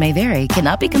participation may vary.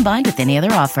 Cannot be combined with any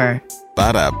other offer.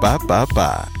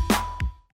 Ba-da-ba-ba-ba.